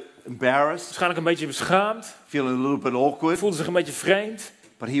little bit embarrassed, Waarschijnlijk een beetje beschaamd, feeling a little bit awkward, voelde zich een beetje vreemd.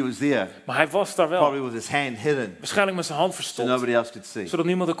 but he was there, Maar hij was daar wel. probably with his hand hidden, Waarschijnlijk met zijn hand so verstopt, nobody else could see. zodat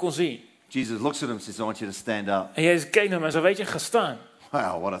niemand het kon zien. Jesus looks at him and says, I want you to stand up. En Jezus keek naar hem en zei, weet je, ga staan.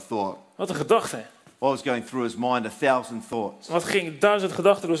 Wow, what a thought. Wat een gedachte. What was going through his mind? 1,000 thoughts. Wat ging 1000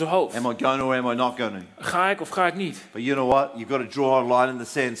 gedachten door zijn hoofd. Am I going or am I not going? Ga ik of ga ik niet? But you know what? You've got to draw a line in the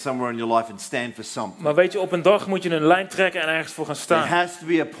sand somewhere in your life and stand for something. Maar weet je, op een dag moet je een lijn trekken en ergens voor gaan There staan. has to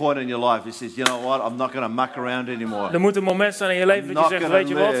be a point in your life that says, you know what? I'm not going to muck around anymore. Er moet een moment zijn in je leven I'm dat je not zegt, going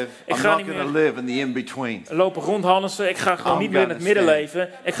weet to je wat, live. ik I'm ga not niet going to meer live in the in-between. lopen rondhandelsen. Ik ga gewoon I'm niet meer in het gonna midden stand. leven.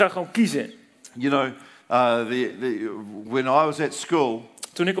 Ik ga gewoon kiezen. You know, when I was at school,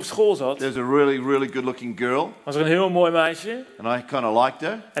 Toen ik op school zat, there was a really good-looking girl, was er een heel mooi meisje. and I kind of liked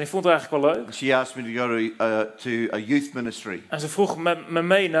her. En ik vond haar eigenlijk wel leuk. She asked me to go to a youth ministry. En ze vroeg me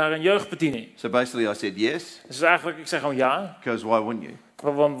mee naar een jeugdbediening. So basically, I said yes, Dus eigenlijk, ik zei gewoon ja. because why wouldn't you?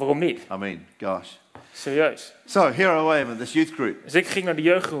 Waarom niet? I mean, gosh. Serieus. So here I am in this youth group. Dus ik ging naar de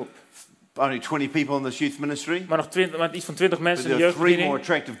jeugdgroep. Only 20 people in this youth ministry. Maar maar iets van 20 But mensen in de there are 3 more jeugdbediening.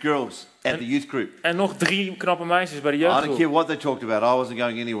 attractive girls at the youth group. En nog 3 knappe meisjes bij de I don't jeugdgroep. care what they talked about. I wasn't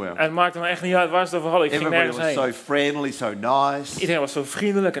going anywhere. En het maakte me echt niet uit waar ze het over hadden. Ik ging Everybody nergens was heen. so friendly, so nice. Iedereen was zo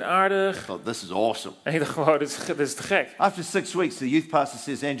vriendelijk en aardig. I thought, this is awesome. En ik dacht gewoon, dit is te gek. After 6 weeks, the youth pastor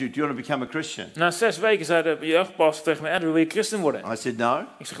says, Andrew, do you want to become a Christian? Na 6 weken zei de jeugdpastor tegen me, Andrew, wil je christen worden? I said, no.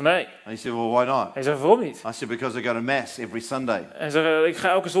 Ik zeg nee. And he said, well, why not? Hij zei, waarom niet? I said, because I go to mass every Sunday. En hij zei, ik ga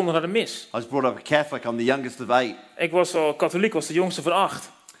elke zondag naar de mis. I was brought up a Catholic. I'm the youngest of 8. Ik was al katholiek, was de jongste van 8.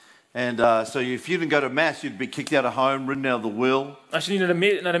 And so if you didn't go to mass, you'd be kicked out of home, ridden out of the will. Als je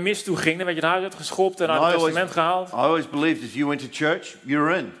niet naar de mis toe ging, dan werd je het huis uitgeschopt en uit No, het I always- testament gehaald. I always believed if you went to church, you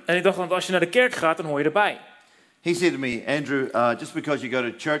were in. En ik dacht, want als je naar de kerk gaat, dan hoor je erbij. He said to me, Andrew, just because you go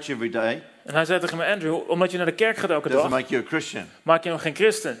to church every day En hij zei tegen me, Andrew, omdat je naar de kerk gaat elke doesn't dag, make you a Christian. maak je nog geen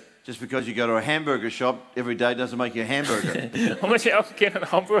christen. Just because you go to a hamburger shop every day doesn't make you a hamburger. Omdat je elke keer naar een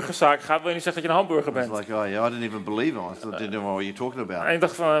hamburgerzaak gaat, wil je niet zeggen dat je een hamburger It's bent. like, oh yeah, I didn't even believe him. I still didn't know what you're talking about. En ik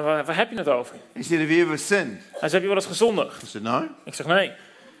dacht van, waar heb je het over? He said, have you ever sinned? Hij zei, heb je wel eens gezondigd? I said, no. Ik zeg, nee.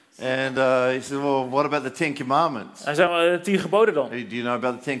 And he said, well, what about the 10 Commandments? Hij zei, de 10 geboden dan? Do you know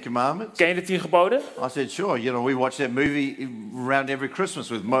about the 10 Commandments? Ken je de 10 geboden? I said, sure. You know, we watch that movie around every Christmas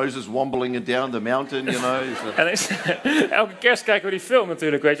with Moses wobbling down the mountain, you know. En elke kerst kijken we die film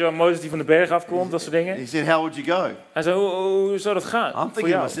natuurlijk, weet je wel. Mozes die van de berg afkomt, dat soort dingen. He said, how would you go? Hij zei, hoe zou dat gaan? I'm Voor thinking to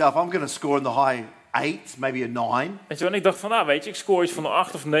jou? myself, I'm going to score in the high 8, maybe a 9. Weet je wel, en ik dacht van, nou weet je, ik scoor iets van de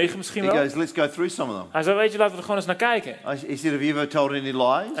 8 of 9 misschien He wel. goes, let's go through some of them. Hij zei, weet je, laten we er gewoon eens naar kijken. He said, have you ever told any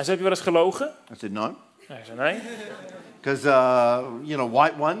lies? Hij zei, heb je wel eens gelogen? I said, no. Hij zei, nee. Because, you know,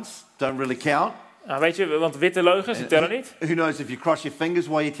 white ones don't really count. Nou, weet je, want witte leugens, die tellen niet. Who knows if you cross your fingers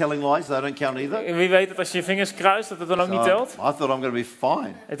while you're telling lies, they don't count either. En wie weet dat als je je vingers kruist, dat het dan ook niet So telt. I thought I'm going to be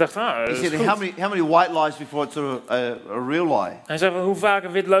fine. Ik dacht, nou, He dat is said, goed. how many white lies before it's a real lie? Hij zei, hoe vaak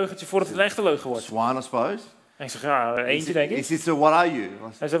een wit leugentje voordat het een echte leugen wordt? One, I suppose. En ik zeg, ja, eentje denk He ik. said, so what are you? I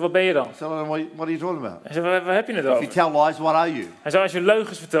Hij zei, wat ben je dan? said, I don't know, what are you talking about? Hij zei, waar heb je het If you over? tell lies, what are you? Hij zei, als je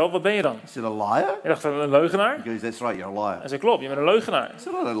leugens vertelt, wat ben je dan? I said, a liar? Ik dacht, een leugenaar? He goes, that's right, you're a liar. Hij zei, klopt, je bent een leugenaar. I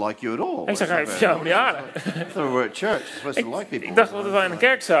said, I don't like you at all. Ik zeg, It's ik not vind jou bad. niet aardig. I thought we were at church. We're supposed to like people. Ik dacht dat we in een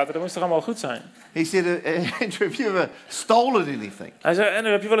kerk zaten, dat moest toch allemaal goed zijn? He said, Andrew, have you ever stolen anything? Hij zei, en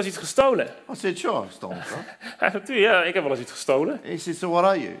heb je wel eens iets gestolen? I said, sure, I've stolen stuff. Hij zei, tuurlijk, ja, ik heb wel eens iets gestolen. He said, so what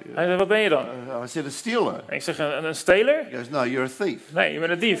are you? Hij zei, wat ben je dan? I said, a stealer. Ik zeg, een steler? He goes, no, you're a thief. Nee, je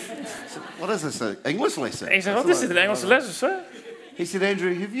bent een dief. I said, what is this, an English lesson? Ik zeg, wat is dit, een Engelse les of zo? He said,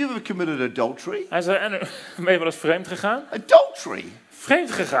 Andrew, have you ever committed adultery? Hij zei, en ben je wel eens vreemd gegaan? Adultery?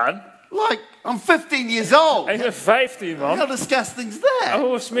 Vreemd gegaan? Like, I'm 15 years old. En ik ben 15, man. How disgusting is that?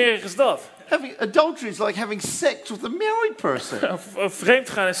 Hoe smerig is dat? Adultery is like having sex with a married person. Vreemd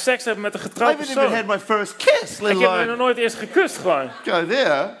gaan en seks hebben met een I getrouwd haven't even persoon. had my first kiss, let Ik heb me nog alone nooit eerst gekust, gewoon. go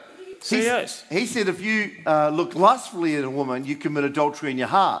there. Serieus. He said if you look lustfully at a woman, you commit adultery in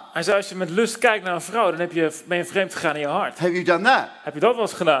your heart. Hij zei, als je met lust kijkt naar een vrouw, dan ben je vreemd gegaan in je hart. Have you done that? Heb je dat wel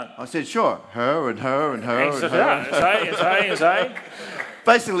eens gedaan? I said, sure. Her and her and her En ik and zeg, her. ja, zij en zij en zij.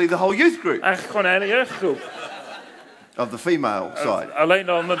 Basically the whole youth group. Eigenlijk gewoon een hele jeugdgroep. of the female side. Alleen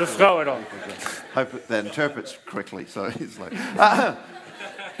dan de vrouwen dan. Hope that interprets correctly. So he's like,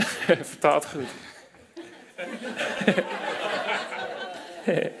 Vertaald goed.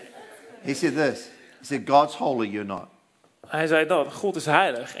 he said this. He said, God's holy, you're not. Hij zei dat. God is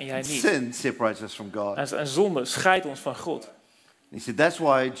heilig en jij niet. Sin separates us from God. En zonde scheidt ons van God. He said, that's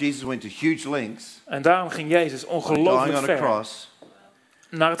why Jesus went to huge lengths, En daarom ging Jezus dying ongelooflijk on a ver cross,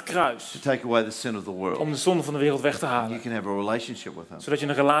 naar het kruis. to take away the sin of the world. Om de zonde van de wereld weg te You halen. can have a relationship with him. Zodat je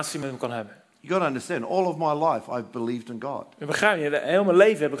een relatie met hem kan hebben. You got to understand, all of my life I've believed in God. Je begrijpt je, heel mijn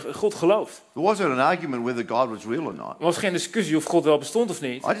leven heb ik God geloofd. There wasn't an argument whether God was real or not. Er was geen discussie of God wel bestond of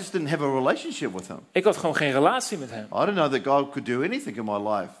niet. I just didn't have a relationship with him. Ik had gewoon geen relatie met hem. I didn't know that God could do anything in my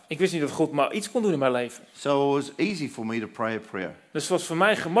life. Ik wist niet dat God maar iets kon doen in mijn leven. So it was easy for me to pray a prayer. Dus het was voor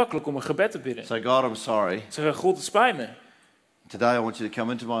mij gemakkelijk om een gebed te bidden. Say, God, I'm sorry. Ik zeg, God, het spijt me. Today I want you to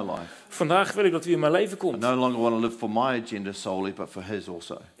come into my life. Vandaag wil ik dat u in mijn leven I komt. no longer want to live for my agenda solely, but for his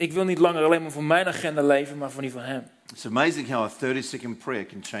also. Ik wil niet langer alleen maar voor mijn agenda leven, maar voor die van hem. It's amazing how a 30-second prayer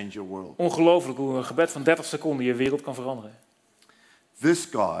can change your world. Ongelooflijk hoe een gebed van 30 seconden je wereld kan veranderen. This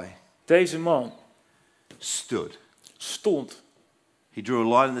guy Deze man stood. stond. He drew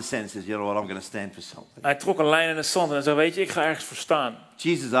a line in the sand and says, you know what, I'm going to stand for something. Hij trok een lijn in het zand en zei, weet je, ik ga ergens voor staan.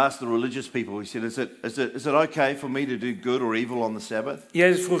 Jesus asked the religious people, he said, is it okay for me to do good or evil on the Sabbath?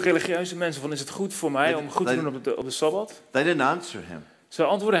 Jezus vroeg religieuze mensen van, is het goed voor mij om goed te doen op de Sabbat? They didn't answer him. Ze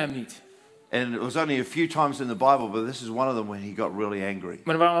antwoordden hem niet. And it was only a few times in the Bible, but this is one of them when he got really angry.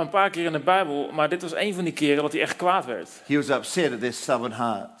 Maar er waren een paar keer in de Bijbel, maar dit was een van die keren dat hij echt kwaad werd. He was upset at their stubborn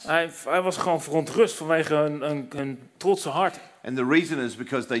hearts. Hij was gewoon verontrust vanwege hun trotse hart. And the reason is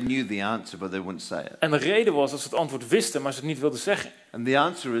because they knew the answer, but they wouldn't say it. En de reden was dat ze het antwoord wisten, maar ze het niet wilden zeggen. And the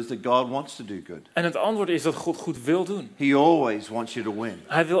answer is that God wants to do good. En het antwoord is dat God goed wil doen. He always wants you to win.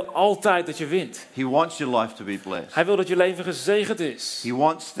 Hij wil altijd dat je wint. He wants your life to be blessed. Hij wil dat je leven gezegend is. He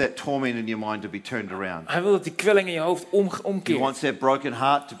wants that torment in your mind to be turned around. Hij wil dat die kwelling in je hoofd He omkeert. wants that broken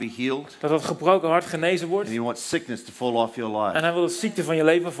heart to be healed. Dat dat gebroken hart genezen wordt. And he wants sickness to fall off your life. En hij wil dat ziekte van je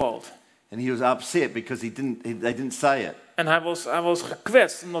leven valt. And he was upset because they didn't say it. En hij was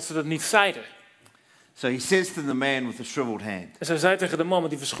gekwetst omdat ze dat niet zeiden. So he says to the man with the shriveled hand, En zij zei tegen de man met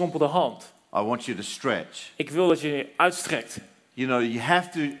die verschrompelde hand. I want you to stretch. Ik wil dat je je uitstrekt. You know, you have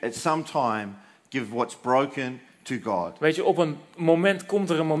to at some time give what's broken to God. Weet je, op een moment komt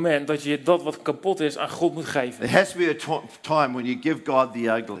er een moment dat je dat wat kapot is aan God moet geven. There has to be a time when you give God the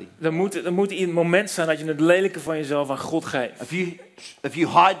ugly. Er moet een moment zijn dat je het lelijke van jezelf aan God geeft. If you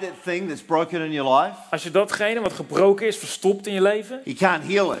hide that thing that's broken in your life, Als je datgene wat gebroken is verstopt in je leven, he can't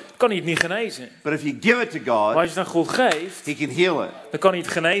heal it. kan hij het niet genezen. But if you give it to Maar God, als je het aan God geeft, he can heal it. dan kan hij het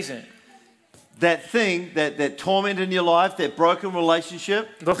genezen. That thing, that torment in your life, that broken relationship,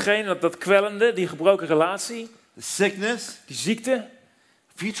 Dat kwellende, die gebroken relatie, the sickness, die ziekte.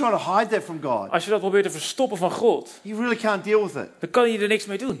 if you try to hide that from God, Als je dat probeert te verstoppen van God, you really can't deal with it. dan kan je er niks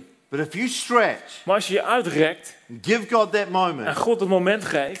mee doen. But if you stretch Maar als je je uitrekt and give God that en moment, God het moment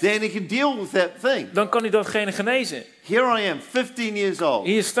geeft, then he can deal with that thing. dan kan hij datgene genezen. Here I am, 15 years old.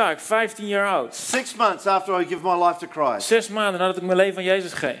 Hier sta ik, 15 jaar oud. 6 months after I give my life to Christ, 6 maanden nadat ik mijn leven aan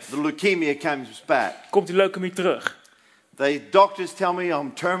Jezus geef, the leukemia comes back. komt die leukemie terug. The doctors tell me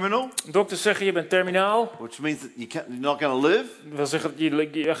I'm terminal, Dokters zeggen je bent terminaal. which means that you're not going to live. Dat wil zeggen dat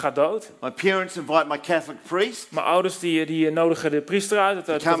je gaat dood. My parents invite my Catholic priest Mijn ouders die nodigen de priester uit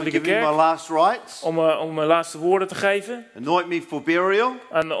to uit de come and katholieke give me my kerk last rites, om mijn laatste woorden te geven. anoint me for burial.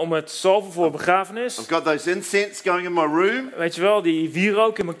 En om het zalven voor begrafenis. I've got those incense going in my room. Weet je wel, die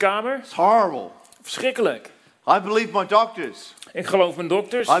wierook in mijn kamer. It's horrible. Verschrikkelijk. I believe my doctors. Ik geloof mijn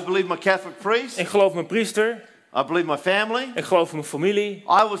dokters. I believe my Catholic priest. Ik geloof mijn priester. I believe my family. Ik geloof mijn familie.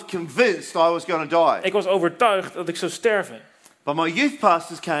 I was convinced I was going to die. Ik was overtuigd dat ik zou sterven. But my youth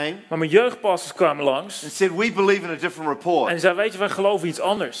pastors came Maar mijn jeugdpastors kwamen langs. and said, we believe in a different report. En zeiden, weet je, wij geloven iets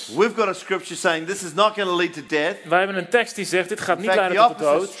anders. We've got a scripture saying this is not going to lead to death. Wij hebben een tekst die zegt, dit gaat In niet fact, leiden the tot de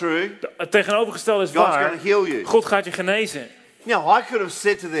opposite is dood. true. Het tegenovergestelde is God's waar. going to heal you. God gaat je genezen. Now, I could have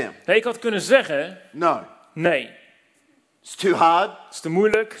said to them, Nee, ik had kunnen zeggen, no, nee, it's too hard, het is te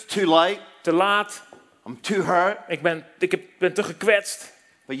moeilijk, it's too late, te laat. I'm too hurt. Ik ben te gekwetst.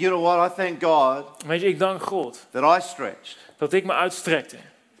 But you know what? I thank God Weet je, ik dank God that I stretched. dat ik me uitstrekte.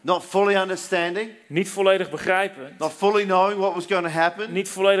 Not fully understanding, Niet volledig begrijpen. not fully knowing what was going to happen, Niet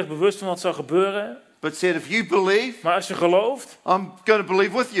volledig bewust van wat zou gebeuren. but said, if you believe, Maar als je gelooft, I'm going to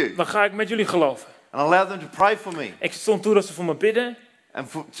believe with you. dan ga ik met jullie geloven. And allow them to pray for me. Ik stond toe dat ze voor me bidden.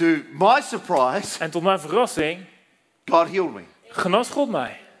 And to my surprise, En tot mijn verrassing God healed me. genas God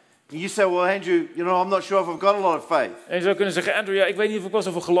mij. You say, well, Andrew, I'm not sure if I've got a lot of faith. En je zou kunnen zeggen, Andrew, ja, ik weet niet of ik wel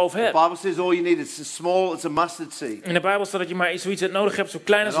zoveel geloof The heb. Bible says all you need is it's a mustard seed. In de Bijbel staat dat je maar zoiets nodig hebt, zo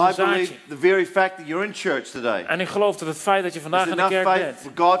klein als een And I believe zaadje. the very fact that you're in church today En ik geloof dat het feit dat je vandaag is in de enough kerk faith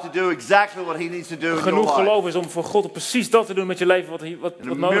bent, for God to do exactly what He needs to do in your genoeg life. geloof is om voor God op precies dat te doen met je leven wat And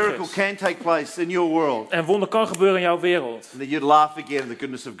a nodig miracle is. can take place in your world. En wonder kan gebeuren in jouw wereld. And that you'd laugh again at the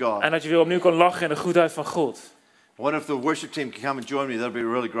goodness of God. En dat je weer opnieuw kan lachen in de goedheid van God. I wonder if the worship team can come and join me. That'd be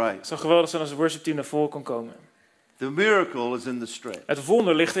really great. Het zou geweldig zijn als het worshipteam naar voren kon komen. The miracle is in the stretch. Het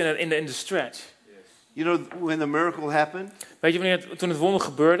wonder ligt in de stretch. You know when the miracle happened? Weet je toen het wonder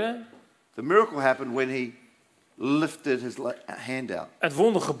gebeurde? The miracle happened when he lifted his hand out. Het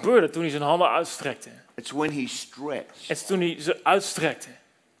wonder gebeurde toen hij zijn handen uitstrekte. It's when he stretched. Het is toen hij ze uitstrekte.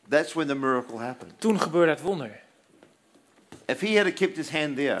 That's when the miracle happened. Toen gebeurde het wonder. If he had kept his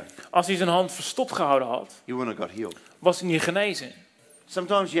hand there, Als hij zijn hand verstopt gehouden had, he wouldn't have got healed. was hij niet genezen.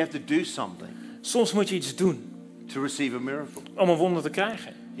 Sometimes you have to do something Soms moet je iets doen to receive a miracle. om een wonder te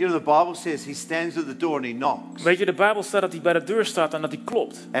krijgen. You know, the Bible says he stands at the door and he knocks Weet je, de Bijbel staat dat hij bij de deur staat en dat hij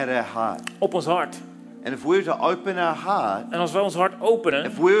klopt. at our heart. Op ons hart. And if we were to open our heart, En als wij ons hart openen,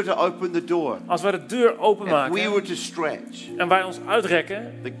 if we were to open the door, als wij de deur if we openmaken were to stretch, en wij ons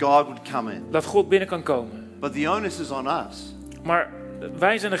uitrekken, that God would come in. dat God binnen kan komen. But the onus is on us. Maar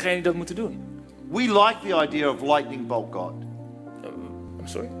wij zijn degene die dat moeten doen. We like the idea of lightning bolt God. I'm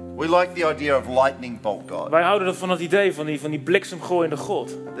sorry. We like the idea of lightning bolt God. Wij houden van het idee van die bliksemgooiende God.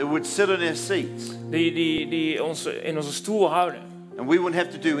 That would sit in our seats Die ons in onze stoel houden. and we wouldn't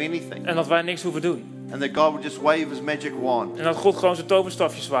have to do anything. En dat wij niks hoeven doen. And that God would just wave his magic wand En dat God gewoon zijn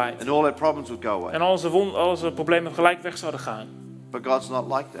toverstafje zwaait. and all our problems would go away. En al onze problemen gelijk weg zouden gaan. But God's not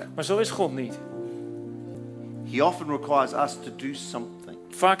like that. Maar zo is God niet. He often requires us to do something.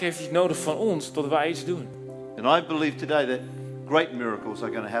 Vaak heeft hij het nodig van ons dat wij iets doen. And I believe today that great miracles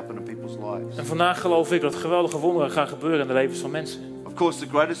are going to happen in people's lives. En vandaag geloof ik dat geweldige wonderen gaan gebeuren in de levens van mensen. Of course, the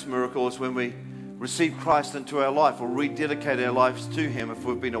greatest miracle is when we receive Christ into our life or rededicate our lives to him if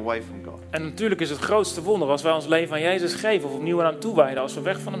we've been away from God. En natuurlijk is het grootste wonder als wij ons leven aan Jezus geven of opnieuw aan hem toewijden als we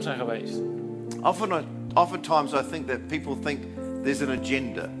weg van hem zijn geweest. Oftentimes I think that people think there's an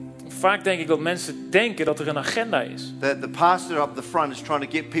agenda. Vaak denk ik dat mensen denken dat er een agenda is. That the pastor up the front is trying to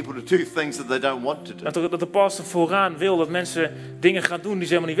get people to do things that they don't want to do. Dat de pastor vooraan wil dat mensen dingen gaan doen die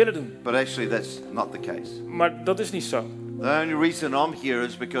ze helemaal niet willen doen. But actually that's not the case. Maar dat is niet zo. The only reason I'm here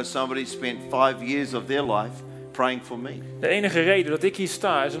is because somebody spent 5 years of their life praying for me. De enige reden dat ik hier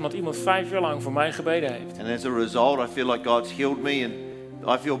sta is omdat iemand 5 jaar lang voor mij gebeden heeft. And as a result, I feel like God's healed me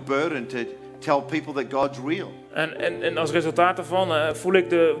and I feel burdened to tell people that God's real. En als resultaat daarvan voel ik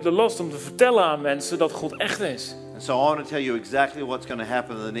de last om te vertellen aan mensen dat God echt is. And so I want to tell you exactly what's going to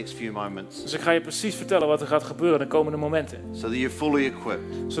happen in the next few moments Dus ik ga je precies vertellen wat er gaat gebeuren de komende momenten. so that you're fully equipped.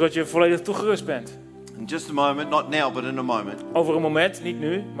 Zodat je volledig toegerust bent. In just a moment, not now, but in a moment, Over een moment, niet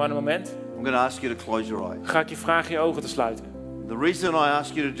nu, maar een moment, I'm going to ask you to close your eyes. ga ik je vragen je ogen te sluiten. The reason I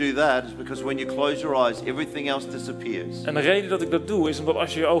ask you to do that is because when you close your eyes, everything else disappears. En de reden dat ik dat doe is omdat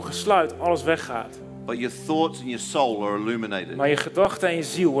als je je ogen sluit, alles weggaat. But your thoughts and your soul are illuminated. Maar je gedachten en je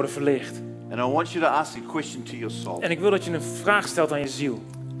ziel worden verlicht. And I want you to ask a question to your soul. En ik wil dat je een vraag stelt aan je ziel.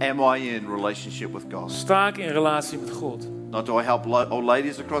 Am I in relationship with God? Sta ik in relatie met God? Not do I help old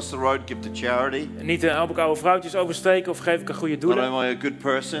ladies across the road give to charity? En niet help ik oude vrouwtjes oversteken of geef ik een goede Not doelen. am I a good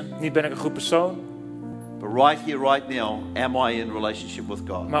person? Niet ben ik een goed persoon. But right here, right now, am I in relationship with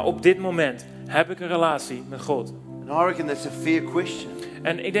God? Maar op dit moment heb ik een relatie met God. And I reckon that's a fair question.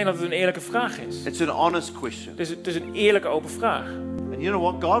 En ik denk dat het een eerlijke vraag is. It's an honest question. Het is een eerlijke open vraag. And you know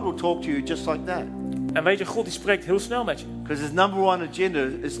what? God will talk to you just like that. En weet je, God die spreekt heel snel met je. Because his number one agenda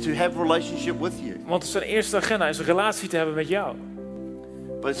is to have a relationship with you. Want zijn eerste agenda is een relatie te hebben met jou.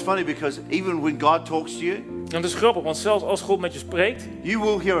 But it's funny because even when God talks to you, En het is grappig, want zelfs als God met je spreekt, you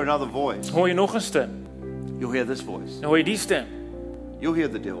will hear another voice. hoor je nog een stem. You'll hear this voice. Dan hoor je die stem. You'll hear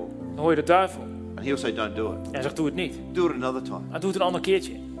the devil. Dan hoor je de duivel. And he'll say, don't do it. En hij zegt, doe het niet. Do it another time. Hij doet het een ander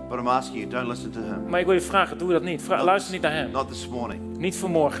keertje. But I'm asking you, don't listen to him. Maar ik wil je vragen, doe dat niet. Luister niet naar hem. Not this morning. Niet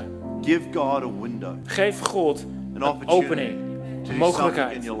vanmorgen. Give God a window. Geef God An een opportunity opening. to Een do something in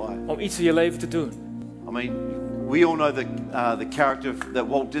mogelijkheid your life. om iets in je leven te doen. I mean, we all know the character that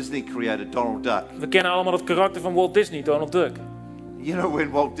Walt Disney created, Donald Duck. We kennen allemaal het karakter van Walt Disney, Donald Duck. You know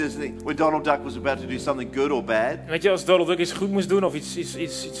when Donald Duck was about to do something good or bad, En weet je, als Donald Duck iets goed moest doen of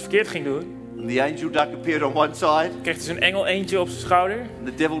iets verkeerd ging doen, and the angel duck appeared on one side, kreeg hij zijn engel eentje op zijn schouder and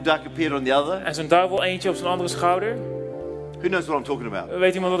the devil duck appeared on the other. en zijn duivel eentje op zijn andere schouder. Who knows what I'm talking about?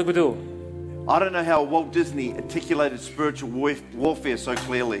 Weet iemand wat ik bedoel? I don't know how Walt Disney articulated spiritual warfare so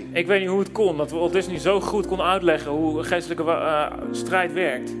clearly. Ik weet niet hoe het kon, dat Walt Disney zo goed kon uitleggen hoe geestelijke strijd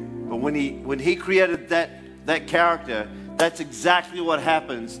werkt. But when he created that character, that's exactly what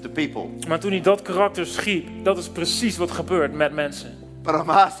happens to people. Maar toen hij dat karakter schiep, dat is precies wat gebeurt met mensen. But I'm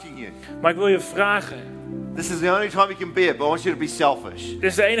asking you, Maar ik wil je vragen. this is the only time you can be it, but I want you to be selfish. Dit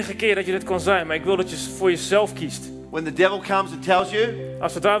is de enige keer dat je dit kan zijn, maar ik wil dat je voor jezelf kiest. When the devil comes and tells you,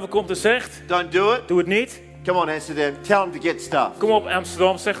 Als de duivel komt en zegt, don't do it, doe het niet. come on Amsterdam, tell him to get stuff. Kom op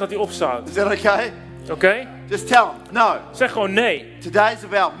Amsterdam, zeg dat hij opstaat. Is that okay? Oké? Just tell him, no, Zeg gewoon nee. today's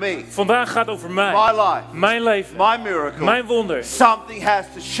about me, Vandaag gaat over mij. my life, Mijn leven. my miracle. Mijn wonder. Something has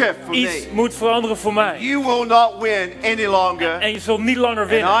to shift for Iets me. moet veranderen voor mij. You will not win any longer, En je zult niet langer and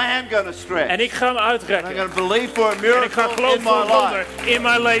winnen. I am going to stretch. En ik ga me I'm uitrekken. going to believe for a En ik ga miracle geloven in voor my een wonder life. in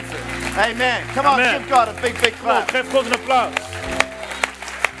mijn leven. Amen. Come on, Amen. give God a big Kom op, clap. geef God een applaus.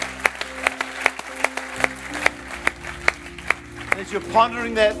 As you're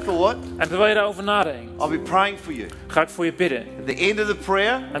pondering that thought, En terwijl je daarover nadenkt, I'll be praying for you. ga ik voor je bidden. At the end of the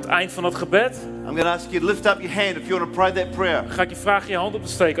prayer, Aan het eind van dat gebed I'm going to ask you to lift up your hand if you want to pray that prayer. ga ik je vragen je hand op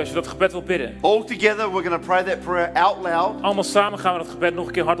te steken als je dat gebed wil bidden. All together, we're going to pray that prayer out loud, Allemaal samen gaan we dat gebed nog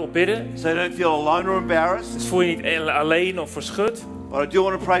een keer hardop bidden. so you don't feel alone or embarrassed. Dus voel je niet alleen of verschut. But I do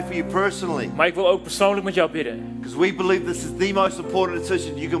want to pray for you personally, Maar ik wil ook persoonlijk met jou bidden. because we believe this is the most important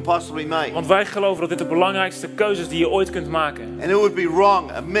decision you can possibly make. Want wij geloven dat dit de belangrijkste keuze is die je ooit kunt maken. And it would be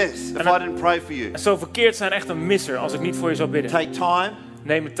wrong, a miss, if I didn't pray for you. En zo verkeerd zijn echt een misser als ik niet voor je zou bidden. Take time,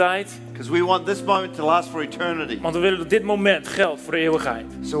 Neem de tijd, because we want this moment to last for eternity. want we willen dat dit moment geldt voor de eeuwigheid.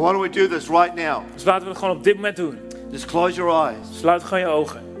 So why don't we do this right now? Dus laten we het gewoon op dit moment doen. Just close your eyes. Sluit gewoon je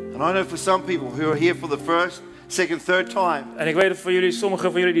ogen. And I know for some people who are here for the first, second, third time, En ik weet dat voor jullie,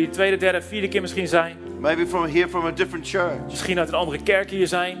 sommigen van jullie die de tweede, derde, vierde keer misschien zijn. maybe here from a different church, Misschien uit een andere kerk hier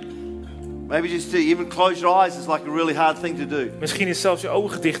zijn. maybe just to even close your eyes is like a really hard thing to do. Misschien is zelfs je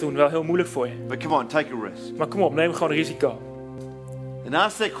ogen dicht doen wel heel moeilijk voor je. But come on, take a risk. Maar kom op, neem gewoon een risico. And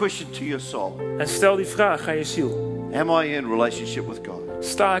ask that question to your soul. En stel die vraag aan je ziel. Am I in relationship with God?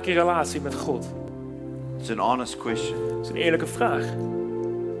 Sta ik in relatie met God? It's an honest question. Dat is een eerlijke vraag.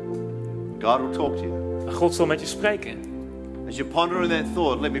 God will talk to you. En God zal met je spreken. As you're pondering that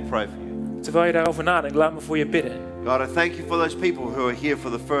thought, let me pray for you. Terwijl je daarover nadenkt, laat me voor je bidden. God, I thank you for those people who are here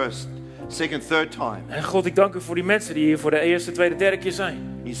for the first, second, third time. En God, ik dank u voor die mensen die hier voor de eerste, tweede, derde keer zijn.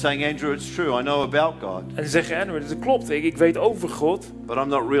 You're saying, Andrew, it's true. I know about God, En ze zeggen, Andrew, dat klopt, ik weet over God. but I'm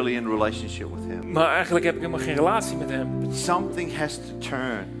not really in relationship with Him. Maar eigenlijk heb ik helemaal geen relatie met hem. But something has to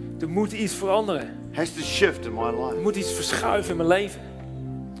turn, Er moet iets veranderen. has to shift in my Er life. moet iets verschuiven in mijn leven.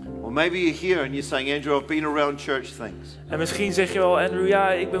 Or maybe you're here and you're saying, Andrew, I've been around church things. En misschien zeg je wel, Andrew,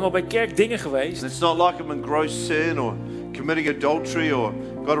 ja, ik ben wel bij kerk dingen geweest. And it's not like I'm in gross sin or committing adultery or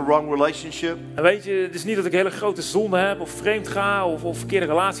got a wrong relationship, En weet je, het is niet dat ik hele grote zonde heb of vreemd ga of verkeerde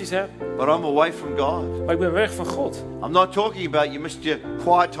relaties heb. but I'm away from God. Maar ik ben weg van God. I'm not talking about you missed your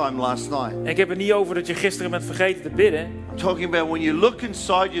quiet time last night. En ik heb het niet over dat je gisteren bent vergeten te bidden. I'm talking about when you look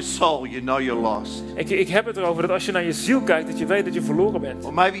inside your soul, you know you're lost. Ik heb het erover dat als je naar je ziel kijkt, dat je weet dat je verloren bent.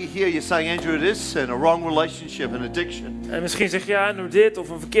 Or maybe here you're saying, Andrew, it is sin, a wrong relationship, an addiction. En misschien zeg je, ja, Andrew, dit of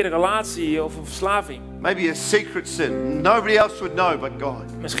een verkeerde relatie of een verslaving. Maybe a secret sin. Nobody else would know but God.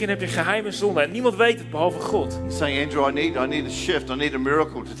 Misschien heb je geheime zonde en niemand weet het behalve God. You're saying, Andrew, I need a shift. I need a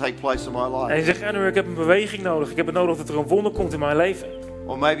miracle to take place in my En life. je zegt, Andrew, ik heb een beweging nodig. Ik heb het nodig dat er een wonder komt in mijn leven.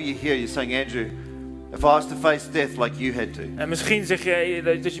 Or maybe you're here, you're saying, Andrew, if I was to face death like you had to, En misschien zeg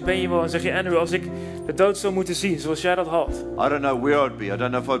je, ben je wel en zeg je, Andrew, als ik de dood zou moeten zien zoals jij dat had. I don't know where I'd be. I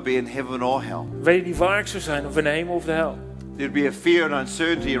don't know if I'd be in heaven or hell. Weet je niet waar ik zou zijn, of in de hemel of de hel. There'd be a fear and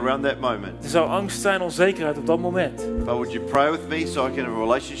uncertainty around that moment. Er zou angst zijn, onzekerheid op dat moment. But would you pray with me so I can have a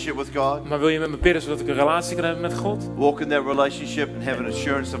relationship with God? Maar wil je met me bidden zodat ik een relatie kan hebben met God? Walk in that relationship and have an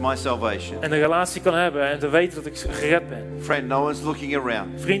assurance of my salvation. En een relatie kan hebben en te weten dat ik gered ben. Friend, no one's looking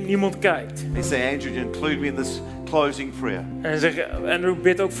around. Vriend, niemand kijkt. They say, Andrew, include me in this closing prayer. En zeg Andrew,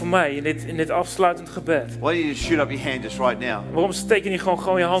 bid ook voor mij in dit afsluitend gebed. Why don't you just shoot up your hand just right now Waarom steek je niet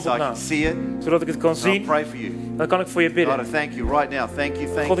gewoon je hand so op I can nou? see it? Zodat ik het kan And I'll zien, pray for you. dan kan ik voor je God, I bidden. thank you right now. Thank you,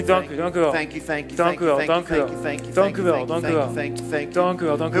 thank God, you, ik dank u, dank u wel. thank you, thank you, Dank u wel, dank u wel. Dank u wel, dank u wel. thank you, thank you. Dank u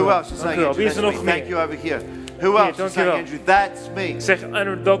wel, dank u Who wel. else is Dank saying, u wel. Andrew, Wie is er that's nog me? Thank you meer? over here. Who Hier, else is dank u saying, wel. Andrew, that's me? Zeg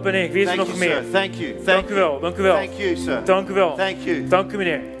Andrew, dat ben ik. Wie is er Thank nog you, meer? sir. Thank you, Dank u wel, dank u wel. Thank you, sir. Dank u wel. Thank you. Dank u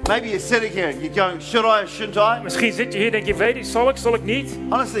meneer. Maybe you're sitting here and you're going, should I or shouldn't I? Misschien zit je hier en denk je, weet ik, zal ik niet?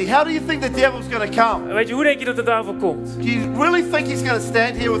 Honestly, how do you think the devil's going to come? Weet je, hoe denk je dat de duivel komt? Do you really think he's going to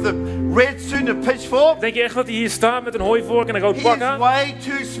stand here with a red suit and a pitchfork? Denk je echt dat hij hier staat met een hooivork en een rood He pak is aan? way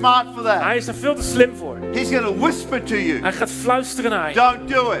too smart for that. Hij is er veel te slim voor. He's going to whisper to you, Hij gaat fluisteren naar je. don't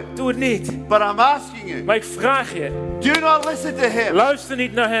do it. Doe het niet. But I'm asking you, Maar ik vraag je, do not listen to him. luister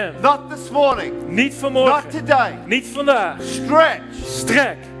niet naar hem. Not this morning. Niet Not vanmorgen. today. Niet vandaag. Stretch.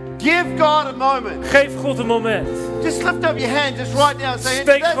 Strek. Give God a moment. Geef God een moment. Just lift up your hand just right now and say,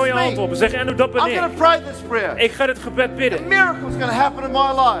 Steek that's gewoon je hand me. op en zeg, Andrew, dat ben I'm ik. going to pray this prayer. Ik ga dit gebed A bidden. miracle's going to happen in my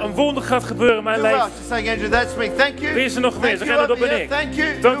life. Een wonder gaat gebeuren in mijn Who else leven. is saying, Andrew, that's me? Thank you. Wie is er nog meer? Thank Zeg, you Andrew, dat over ben here. ik. Thank you.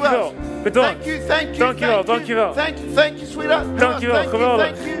 Who Dankjewel. else? Bedankt. Thank you, thank you, Dankjewel, thank you. dankjewel. Thank you, sweetheart. Who else? Dankjewel, Thank you, geweldig.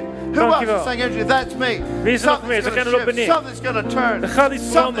 thank you. Who else Dankjewel. is saying, Andrew, that's me? Wie is er nog Something's meer? Zeg, gonna Andrew, dat ben shift. ik. Something's going to turn. Er gaat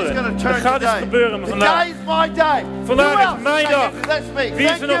iets Something's veranderen. going to turn Er gaat iets today. gebeuren vandaag. Today is my day. Vandaag Who is else is mijn saying, dag. Andrew, that's me? Wie is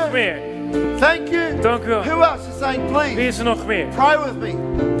Thank er nog you. meer? Thank you. Dank u wel. Who else is saying, Wie please, is er nog meer? pray with me.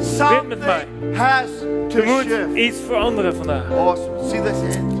 Something mij. has to Er moet shift. iets veranderen vandaag. Awesome. See those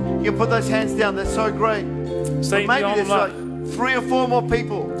hands? You can put those hands down. That's so great. Steek But die maybe handen there's omlaag. like 3 or 4 more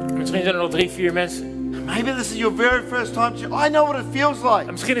people. Misschien zijn er nog 3, 4 mensen. Maybe this is your very first time. I know what it feels like.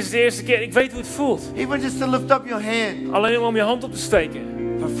 En misschien is het de eerste keer. Ik weet hoe het voelt. Even just to lift up your hand. Alleen om je hand op te steken.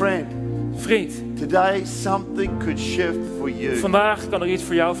 But friend, Vriend, today something could shift for you. vandaag kan er iets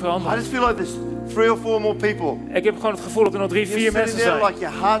voor jou I veranderen. just feel like there's 3 or 4 more people. Ik heb gewoon het gevoel dat er nog 3, You're 4 sitting mensen there zijn. like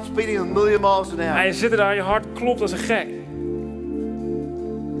your heart's beating a million miles an En hour. je zit er daar, je hart klopt als een gek.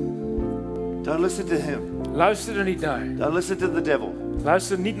 Don't listen to him. Luister er niet naar. Don't listen to the devil.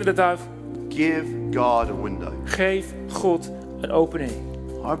 Luister niet naar de duivel. Give God a window. Geef God een opening.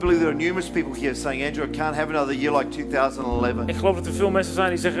 I believe there are numerous people here saying, Andrew, I can't have another year like 2011. Ik geloof dat er veel mensen zijn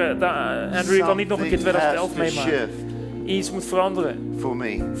die zeggen, Andrew, je kan niet nog een keer Something has 2011 to meemaken. shift Iets moet veranderen for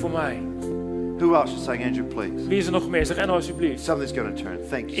me. voor mij. Who else is saying, Andrew, please? Wie is er nog meer? Zeg Andrew alsjeblieft. Something's going to turn.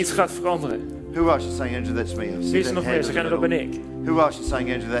 Thank you. Iets gaat veranderen. Who else is saying, Andrew, that's me? I see Wie is er that nog hand meer? in Zeg the Andrew, dat ben middle. ik. Who else is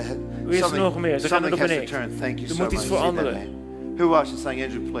saying, Andrew, that Wie is er nog meer? Zeg Andrew, something dat has ben to ik. turn. Thank you Er so moet much. iets I see that veranderen. hand. Who else is saying,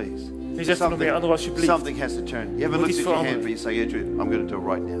 Andrew, please? Wie zegt er nog meer? Andrew alsjeblieft. Something has to turn. You haven't moet lifted iets your hand, veranderen. but you say, Andrew, I'm going to do it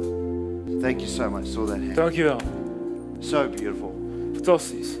right now. Thank you so much. Saw that hand. Dankjewel. So beautiful.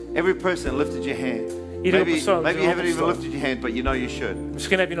 Fantastisch. Every person lifted your hand. Iedere Maybe persoon. you die haven't even hand lifted your hand, but you know you should.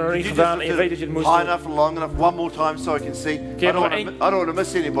 Misschien heb je nog niet You gedaan just en je lift weet it dat je het moest high doen. enough and long enough. One more time so I can see. Keer I don't nog want één- to, I don't want to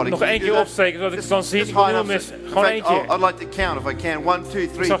miss anybody. Nog Can you één do keer that? opsteken, zodat ik het kan zien. Just Ik wil high niet enough. missen. In Gewoon fact, één keer. I'd like to count if I can. 1, 2,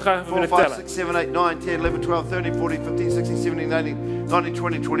 3, zou graag even 4, willen 5, tellen. 6, 7, 8, 9, 10, 11, 12, 13, 14, 15, 16, 17, 18, 19,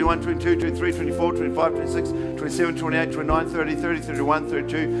 20, 21, 22, 23, 24, 25, 26, 27, 28, 29, 30, 30, 31,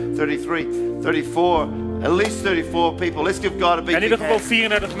 32, 33, 34. At least 34 people. Let's give God a big In ieder big geval hand.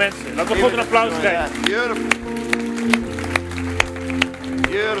 34 mensen. Laten we God een applaus geven. Beautiful.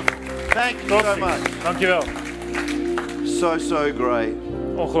 Beautiful. Thank you so much. Fantastisch. Dankjewel. So great.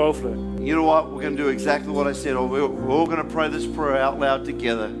 Ongelooflijk. You know what? We're going to do exactly what I said. We're all going to pray this prayer out loud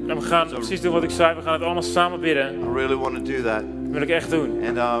together. En we gaan precies doen wat ik zei. We gaan het allemaal samen bidden. I really want to do that. Dat wil ik echt doen.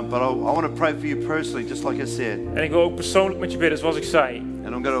 And but I want to pray for you personally, just like I said. En ik wil ook persoonlijk met je bidden, zoals ik zei.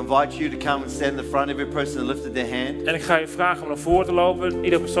 And I'm going to invite you to come and stand in the front. Every person that lifted their hand. En ik ga je vragen om naar voren te lopen.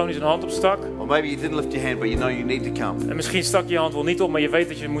 Iedere persoon die zijn hand opstak. Or maybe you didn't lift your hand, but you know you need to come. En misschien stak je hand wel niet op, maar je weet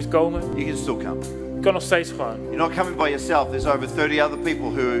dat je moet komen. You can still come. Je kan nog steeds gewoon. You're not coming by yourself. There's over 30 other people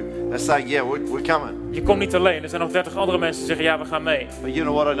who are saying, yeah, we're coming. Je komt niet alleen. Er zijn nog 30 andere mensen die zeggen, ja, we gaan mee. But you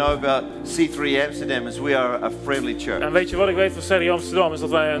know what I know about C3 Amsterdam is we are a friendly church. En weet je wat ik weet van Serie Amsterdam? Is dat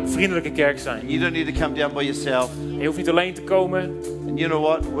wij een vriendelijke kerk zijn. You don't need to come down by yourself. Je hoeft niet alleen te komen. And you know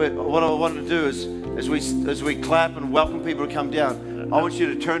what? What I want to do is, as we clap and welcome people to come down, I want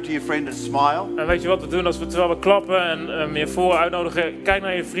you to turn to your friend and smile. En weet je wat we doen als we terwijl we klappen en je voor uitnodigen? Kijk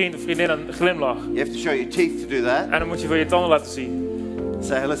naar je vriend of vriendin en glimlach. You have to show your teeth to do that. En dan moet je weer je tanden laten zien.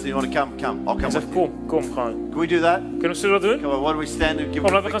 Say, hey, listen, you want to come? Come. I'll come En zeg, with you. kom gewoon. Can we do that? Zullen we dat doen? Come on, why don't we stand and give Kom,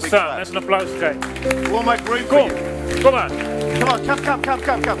 them a laten we big, gaan big staan. clap. Mensen een applaus geven. We'll make room for Kom, you. kom maar. Come on, come. Kom,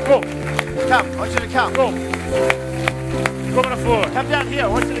 Come, I want you to come. kom. Kom maar naar voren. Come down here,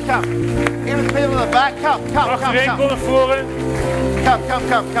 I want you to come. Even the people in the back, come. Achterin, kom naar voren. Come.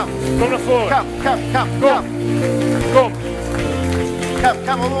 Kom naar voren. Come. Kom.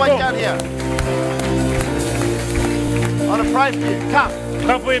 Come all the way Kom. down here. I want to pray for you. Come.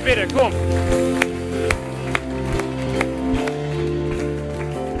 Ga voor je bidden, kom.